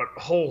lockout, but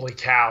holy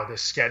cow,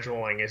 this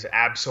scheduling is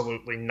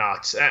absolutely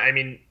nuts. I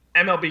mean,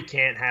 MLB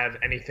can't have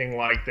anything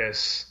like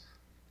this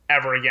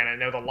ever again. I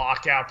know the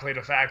lockout played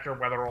a factor,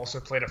 weather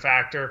also played a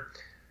factor.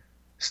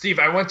 Steve,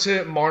 I went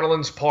to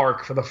Marlins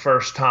Park for the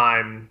first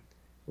time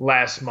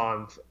last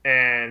month,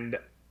 and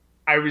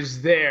I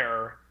was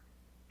there,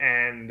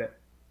 and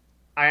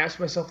I asked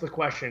myself the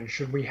question,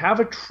 should we have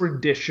a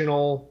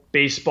traditional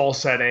baseball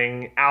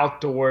setting,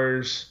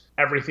 outdoors,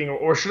 everything,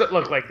 or should it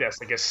look like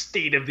this, like a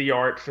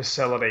state-of-the-art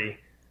facility?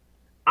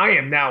 I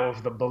am now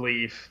of the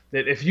belief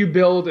that if you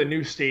build a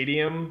new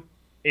stadium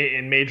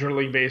in Major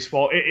League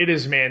Baseball, it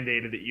is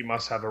mandated that you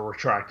must have a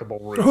retractable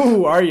roof.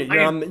 Who are you?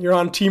 You're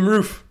on Team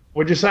Roof.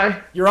 What'd you say?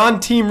 You're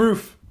on Team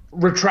Roof.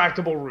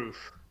 Retractable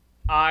roof.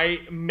 I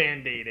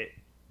mandate it.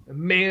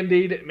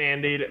 Mandate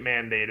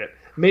it.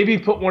 Maybe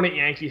put one at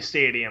Yankee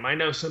Stadium. I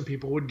know some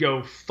people would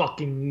go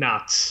fucking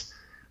nuts,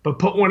 but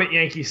put one at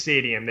Yankee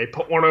Stadium. They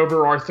put one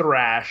over Arthur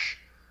Ashe.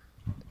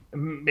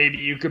 Maybe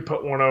you could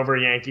put one over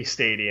Yankee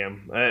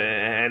Stadium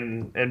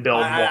and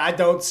build one. I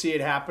don't see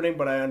it happening,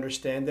 but I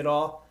understand it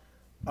all.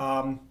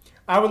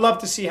 I would love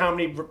to see how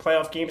many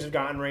playoff games have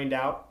gotten rained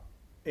out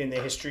in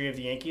the history of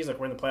the Yankees. Like,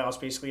 we're in the playoffs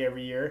basically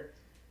every year.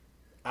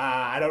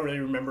 I don't really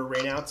remember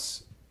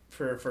rainouts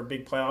for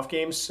big playoff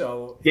games.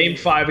 So Game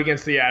 5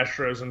 against the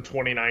Astros in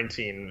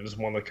 2019 is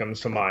one that comes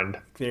to mind.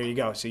 There you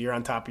go. So you're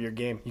on top of your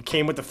game. You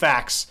came with the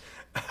facts.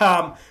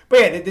 But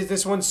yeah,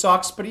 this one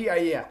sucks. But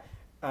yeah.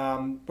 We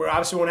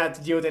obviously won't have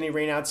to deal with any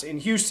rainouts in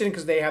Houston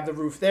because they have the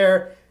roof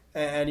there.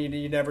 And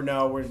you never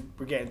know.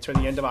 We're getting to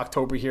the end of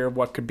October here of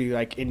what could be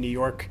like in New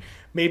York.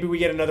 Maybe we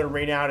get another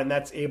rainout, and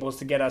that's able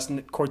to get us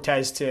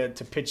Cortez to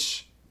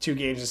pitch 2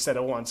 games instead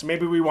of 1. So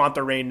maybe we want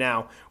the rain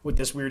now with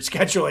this weird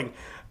scheduling.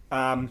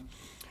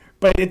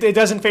 But it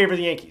doesn't favor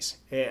the Yankees.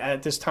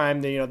 At this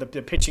time,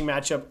 the pitching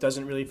matchup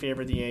doesn't really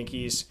favor the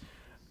Yankees.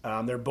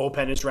 Their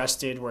bullpen is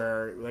rested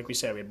where, like we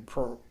said, we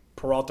have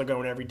Peralta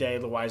going every day.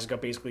 Loaiza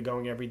basically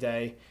going every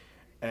day.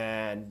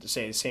 And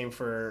say the same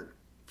for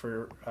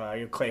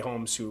Clay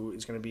Holmes, who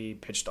is going to be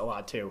pitched a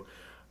lot too.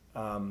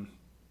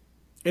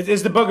 It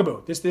is the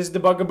bugaboo. This is the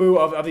bugaboo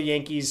of the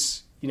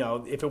Yankees.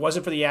 If it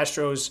wasn't for the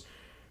Astros,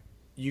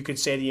 you could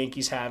say the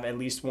Yankees have at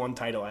least one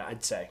title.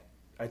 I'd say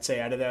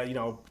out of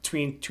the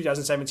between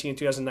 2017 and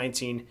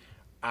 2019,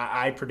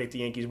 I predict the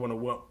Yankees would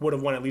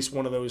have won at least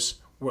one of those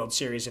World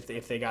Series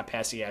if they got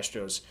past the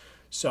Astros.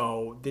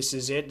 So this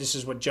is it. This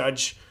is what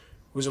Judge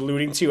was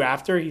alluding to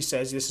after. He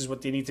says this is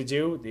what they need to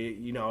do.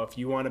 If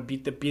you want to be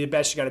the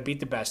best, you got to beat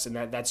the best, and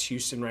that's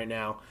Houston right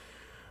now.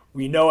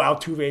 We know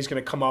Altuve is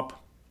going to come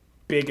up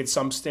big at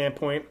some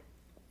standpoint.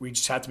 We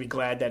just have to be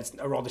glad that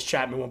Aroldis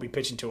Chapman won't be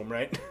pitching to him,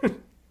 right?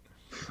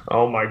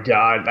 Oh my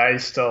God, I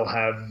still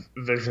have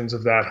visions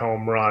of that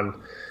home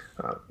run.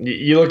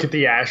 You look at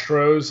the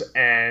Astros,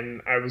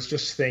 and I was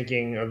just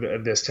thinking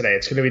of this today.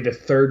 It's going to be the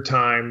 3rd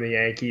time the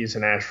Yankees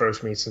and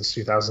Astros meet since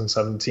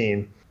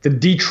 2017. The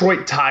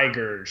Detroit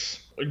Tigers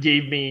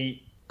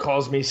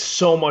caused me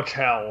so much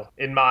hell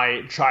in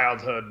my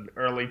childhood,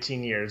 early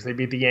teen years. They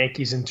beat the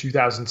Yankees in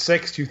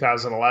 2006,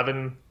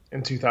 2011,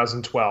 and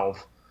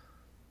 2012.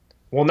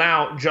 Well,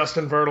 now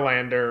Justin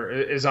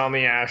Verlander is on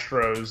the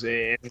Astros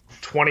in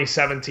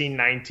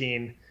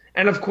 2017-19,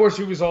 and of course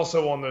he was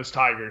also on those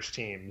Tigers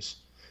teams.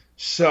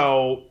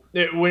 So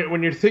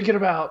when you're thinking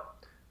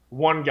about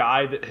one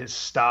guy that has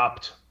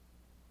stopped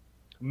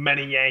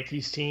many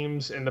Yankees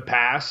teams in the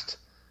past,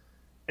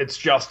 it's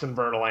Justin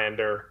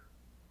Verlander.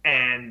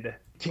 And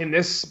can the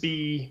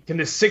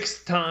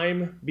 6th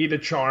time be the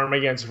charm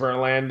against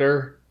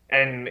Verlander?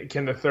 And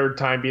can the 3rd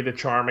time be the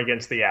charm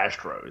against the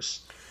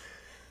Astros?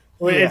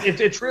 Yeah.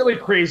 It's really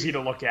crazy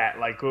to look at.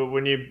 Like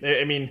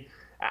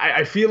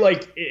I feel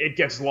like it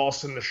gets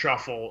lost in the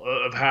shuffle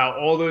of how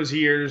all those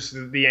years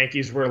the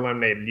Yankees were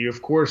eliminated. You,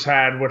 of course,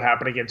 had what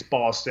happened against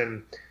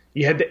Boston.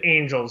 You had the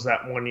Angels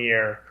that one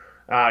year.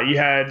 You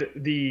had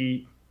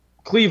the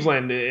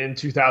Cleveland in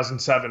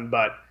 2007.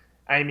 But,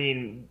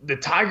 the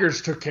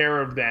Tigers took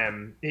care of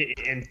them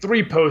in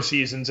 3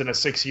 postseasons in a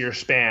 6-year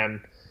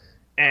span.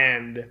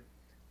 And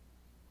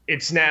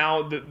it's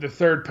now the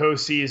 3rd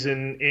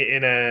postseason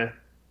in a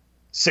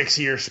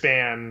 6-year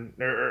span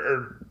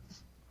or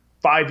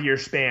 5-year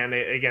span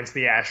against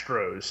the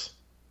Astros.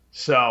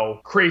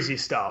 So crazy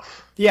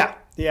stuff. Yeah.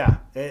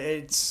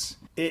 It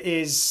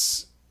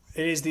is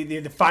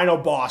the final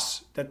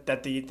boss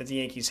that the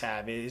Yankees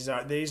have. These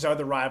are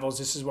the rivals.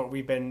 This is what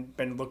we've been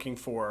looking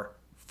for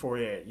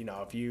it.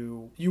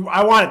 If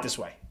I want it this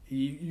way.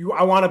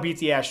 I want to beat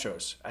the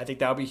Astros. I think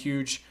that would be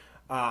huge.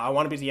 I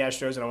want to beat the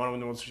Astros and I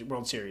want to win the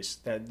World Series.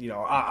 That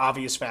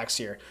obvious facts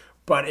here.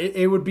 But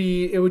it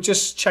would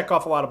just check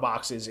off a lot of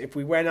boxes. If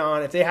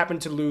they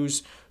happened to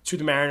lose to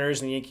the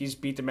Mariners and the Yankees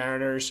beat the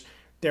Mariners,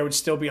 there would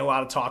still be a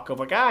lot of talk of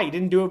like, you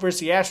didn't do it versus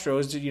the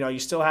Astros. You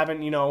still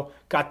haven't,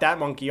 got that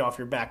monkey off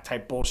your back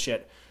type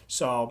bullshit.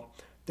 So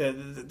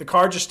the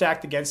cards are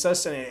stacked against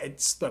us,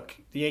 and look,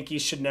 the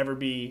Yankees should never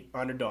be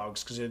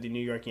underdogs because they're the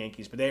New York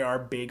Yankees, but they are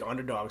big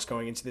underdogs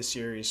going into this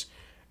series.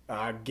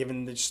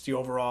 Given the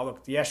overall,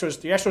 look, the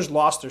Astros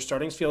lost their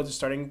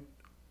starting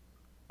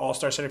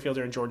all-star center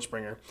fielder in George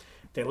Springer.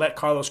 They let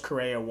Carlos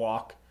Correa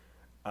walk,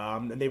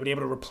 and they were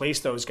able to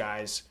replace those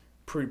guys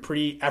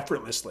pretty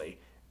effortlessly.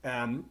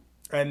 And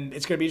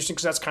it's going to be interesting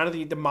because that's kind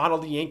of the model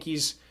the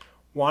Yankees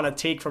want to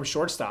take from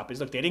shortstop.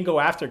 Is look, they didn't go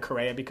after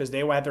Correa because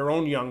they have their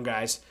own young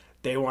guys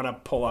they want to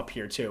pull up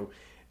here too.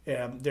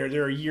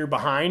 They're a year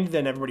behind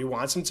than everybody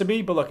wants them to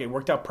be, but look, it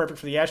worked out perfect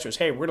for the Astros.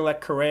 Hey, we're going to let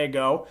Correa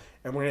go,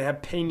 and we're going to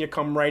have Pena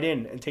come right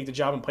in and take the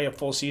job and play a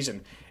full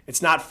season.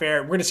 It's not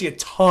fair. We're going to see a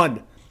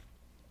ton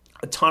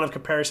of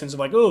comparisons of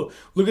like, oh,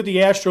 look at the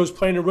Astros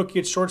playing a rookie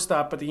at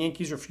shortstop, but the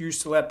Yankees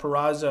refused to let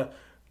Peraza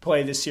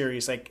play this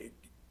series. Like,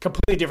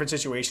 completely different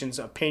situations.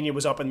 Pena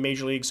was up in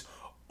major leagues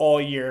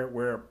all year,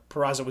 where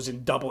Peraza was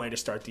in Double-A to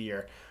start the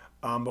year.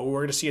 But we're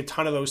going to see a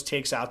ton of those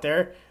takes out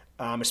there,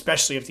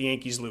 especially if the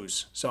Yankees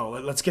lose. So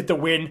let's get the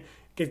win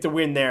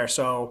there.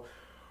 So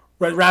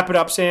wrap it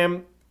up,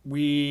 Sam.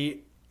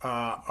 We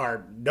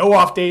are no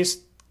off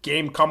days.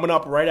 Game coming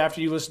up right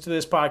after you listen to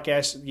this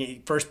podcast.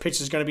 The first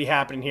pitch is going to be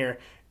happening here.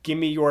 Give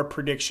me your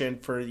prediction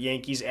for the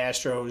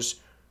Yankees-Astros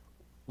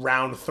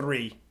round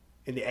 3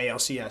 in the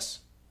ALCS.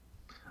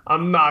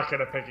 I'm not going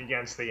to pick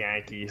against the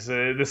Yankees.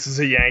 This is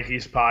a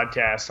Yankees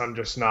podcast. I'm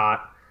just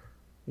not.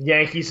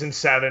 Yankees in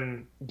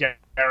 7.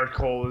 Garrett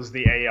Cole is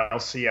the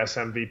ALCS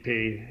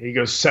MVP. He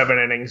goes 7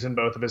 innings in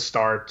both of his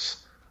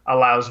starts,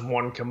 allows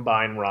 1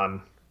 combined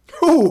run.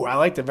 Ooh, I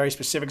like the very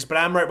specifics, but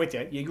I'm right with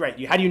you. You're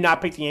right. How do you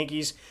not pick the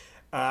Yankees?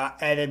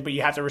 But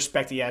you have to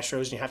respect the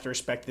Astros, and you have to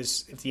respect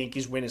this. If the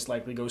Yankees win, it's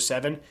likely to go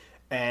 7,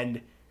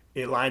 and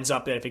it lines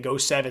up that if it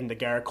goes 7, the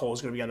Garrett Cole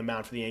is going to be on the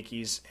mound for the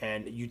Yankees,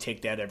 and you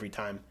take that every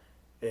time.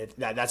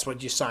 That's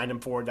what you signed him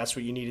for. That's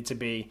what you need it to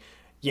be.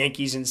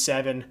 Yankees in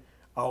 7.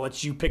 I'll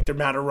let you pick the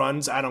amount of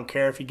runs. I don't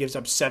care if he gives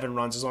up 7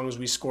 runs as long as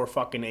we score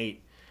fucking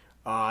 8.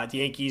 The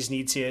Yankees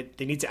need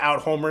to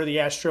out homer the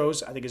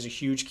Astros. I think is a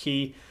huge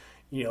key.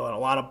 And a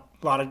lot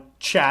of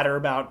chatter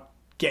about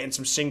getting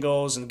some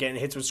singles and getting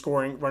hits with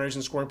scoring runners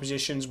in scoring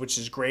positions, which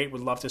is great.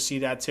 Would love to see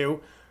that too.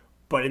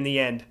 But in the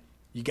end,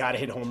 you got to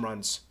hit home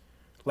runs.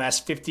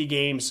 Last 50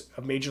 games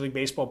of Major League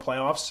Baseball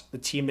playoffs, the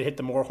team that hit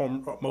the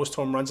most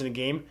home runs in a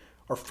game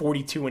are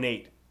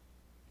 42-8.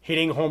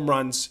 Hitting home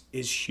runs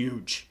is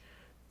huge.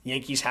 The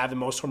Yankees have the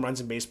most home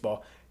runs in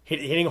baseball.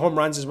 Hitting home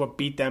runs is what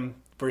beat them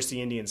versus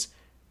the Indians.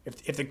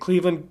 If the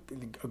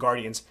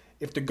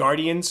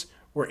Guardians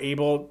were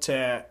able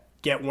to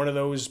get one of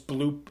those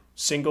bloop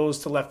singles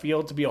to left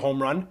field to be a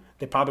home run,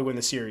 they probably win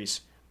the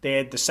series. They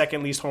had the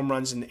second least home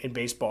runs in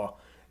baseball.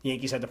 The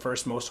Yankees had the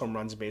first most home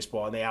runs in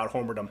baseball, and they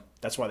out-homered them.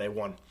 That's why they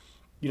won.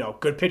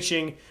 Good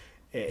pitching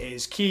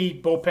is key.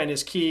 Bullpen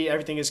is key.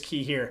 Everything is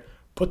key here.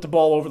 Put the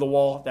ball over the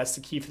wall. That's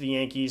the key for the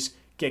Yankees.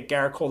 Get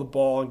Garrett Cole the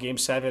ball in Game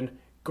 7.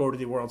 Go to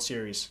the World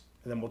Series,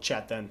 and then we'll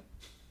chat then.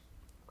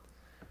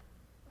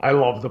 I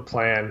love the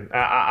plan.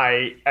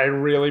 I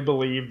really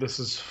believe this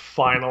is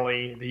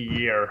finally the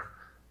year,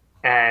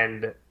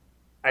 and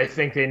I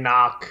think they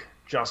knock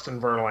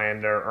Justin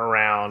Verlander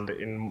around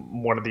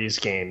in one of these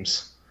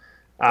games.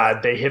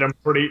 They hit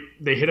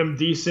him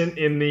decent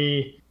in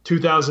the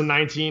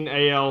 2019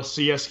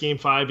 ALCS Game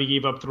 5. He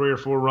gave up 3 or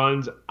 4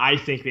 runs. I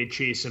think they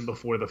chase him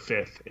before the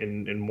 5th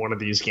in one of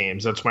these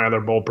games. That's my other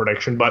bold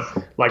prediction. But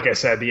like I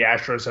said, the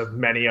Astros have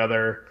many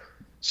other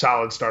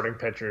solid starting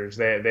pitchers.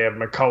 They have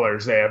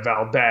McCullers. They have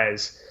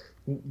Valdez.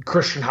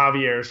 Christian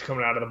Javier is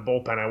coming out of the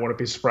bullpen. I wouldn't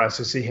be surprised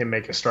to see him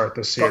make a start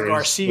this series.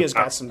 Garcia's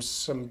got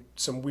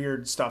some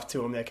weird stuff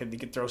to him that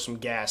could throw some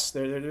gas.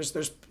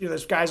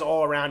 There's guys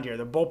all around here.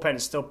 The bullpen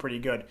is still pretty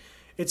good.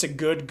 It's a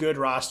good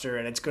roster,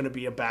 and it's going to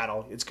be a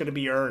battle. It's going to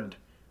be earned,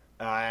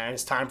 and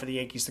it's time for the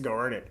Yankees to go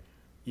earn it.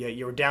 Yeah,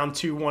 you were down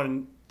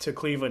 2-1 to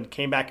Cleveland,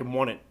 came back and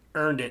won it,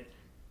 earned it.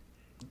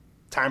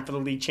 Time for the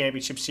League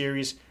Championship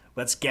Series.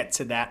 Let's get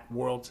to that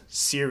World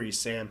Series,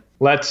 Sam.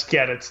 Let's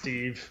get it,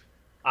 Steve.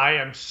 I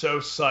am so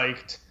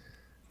psyched.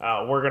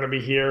 We're going to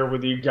be here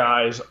with you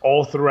guys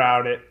all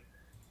throughout it.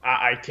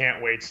 I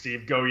can't wait,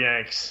 Steve. Go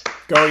Yanks.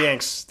 Go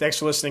Yanks. Thanks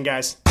for listening,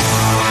 guys.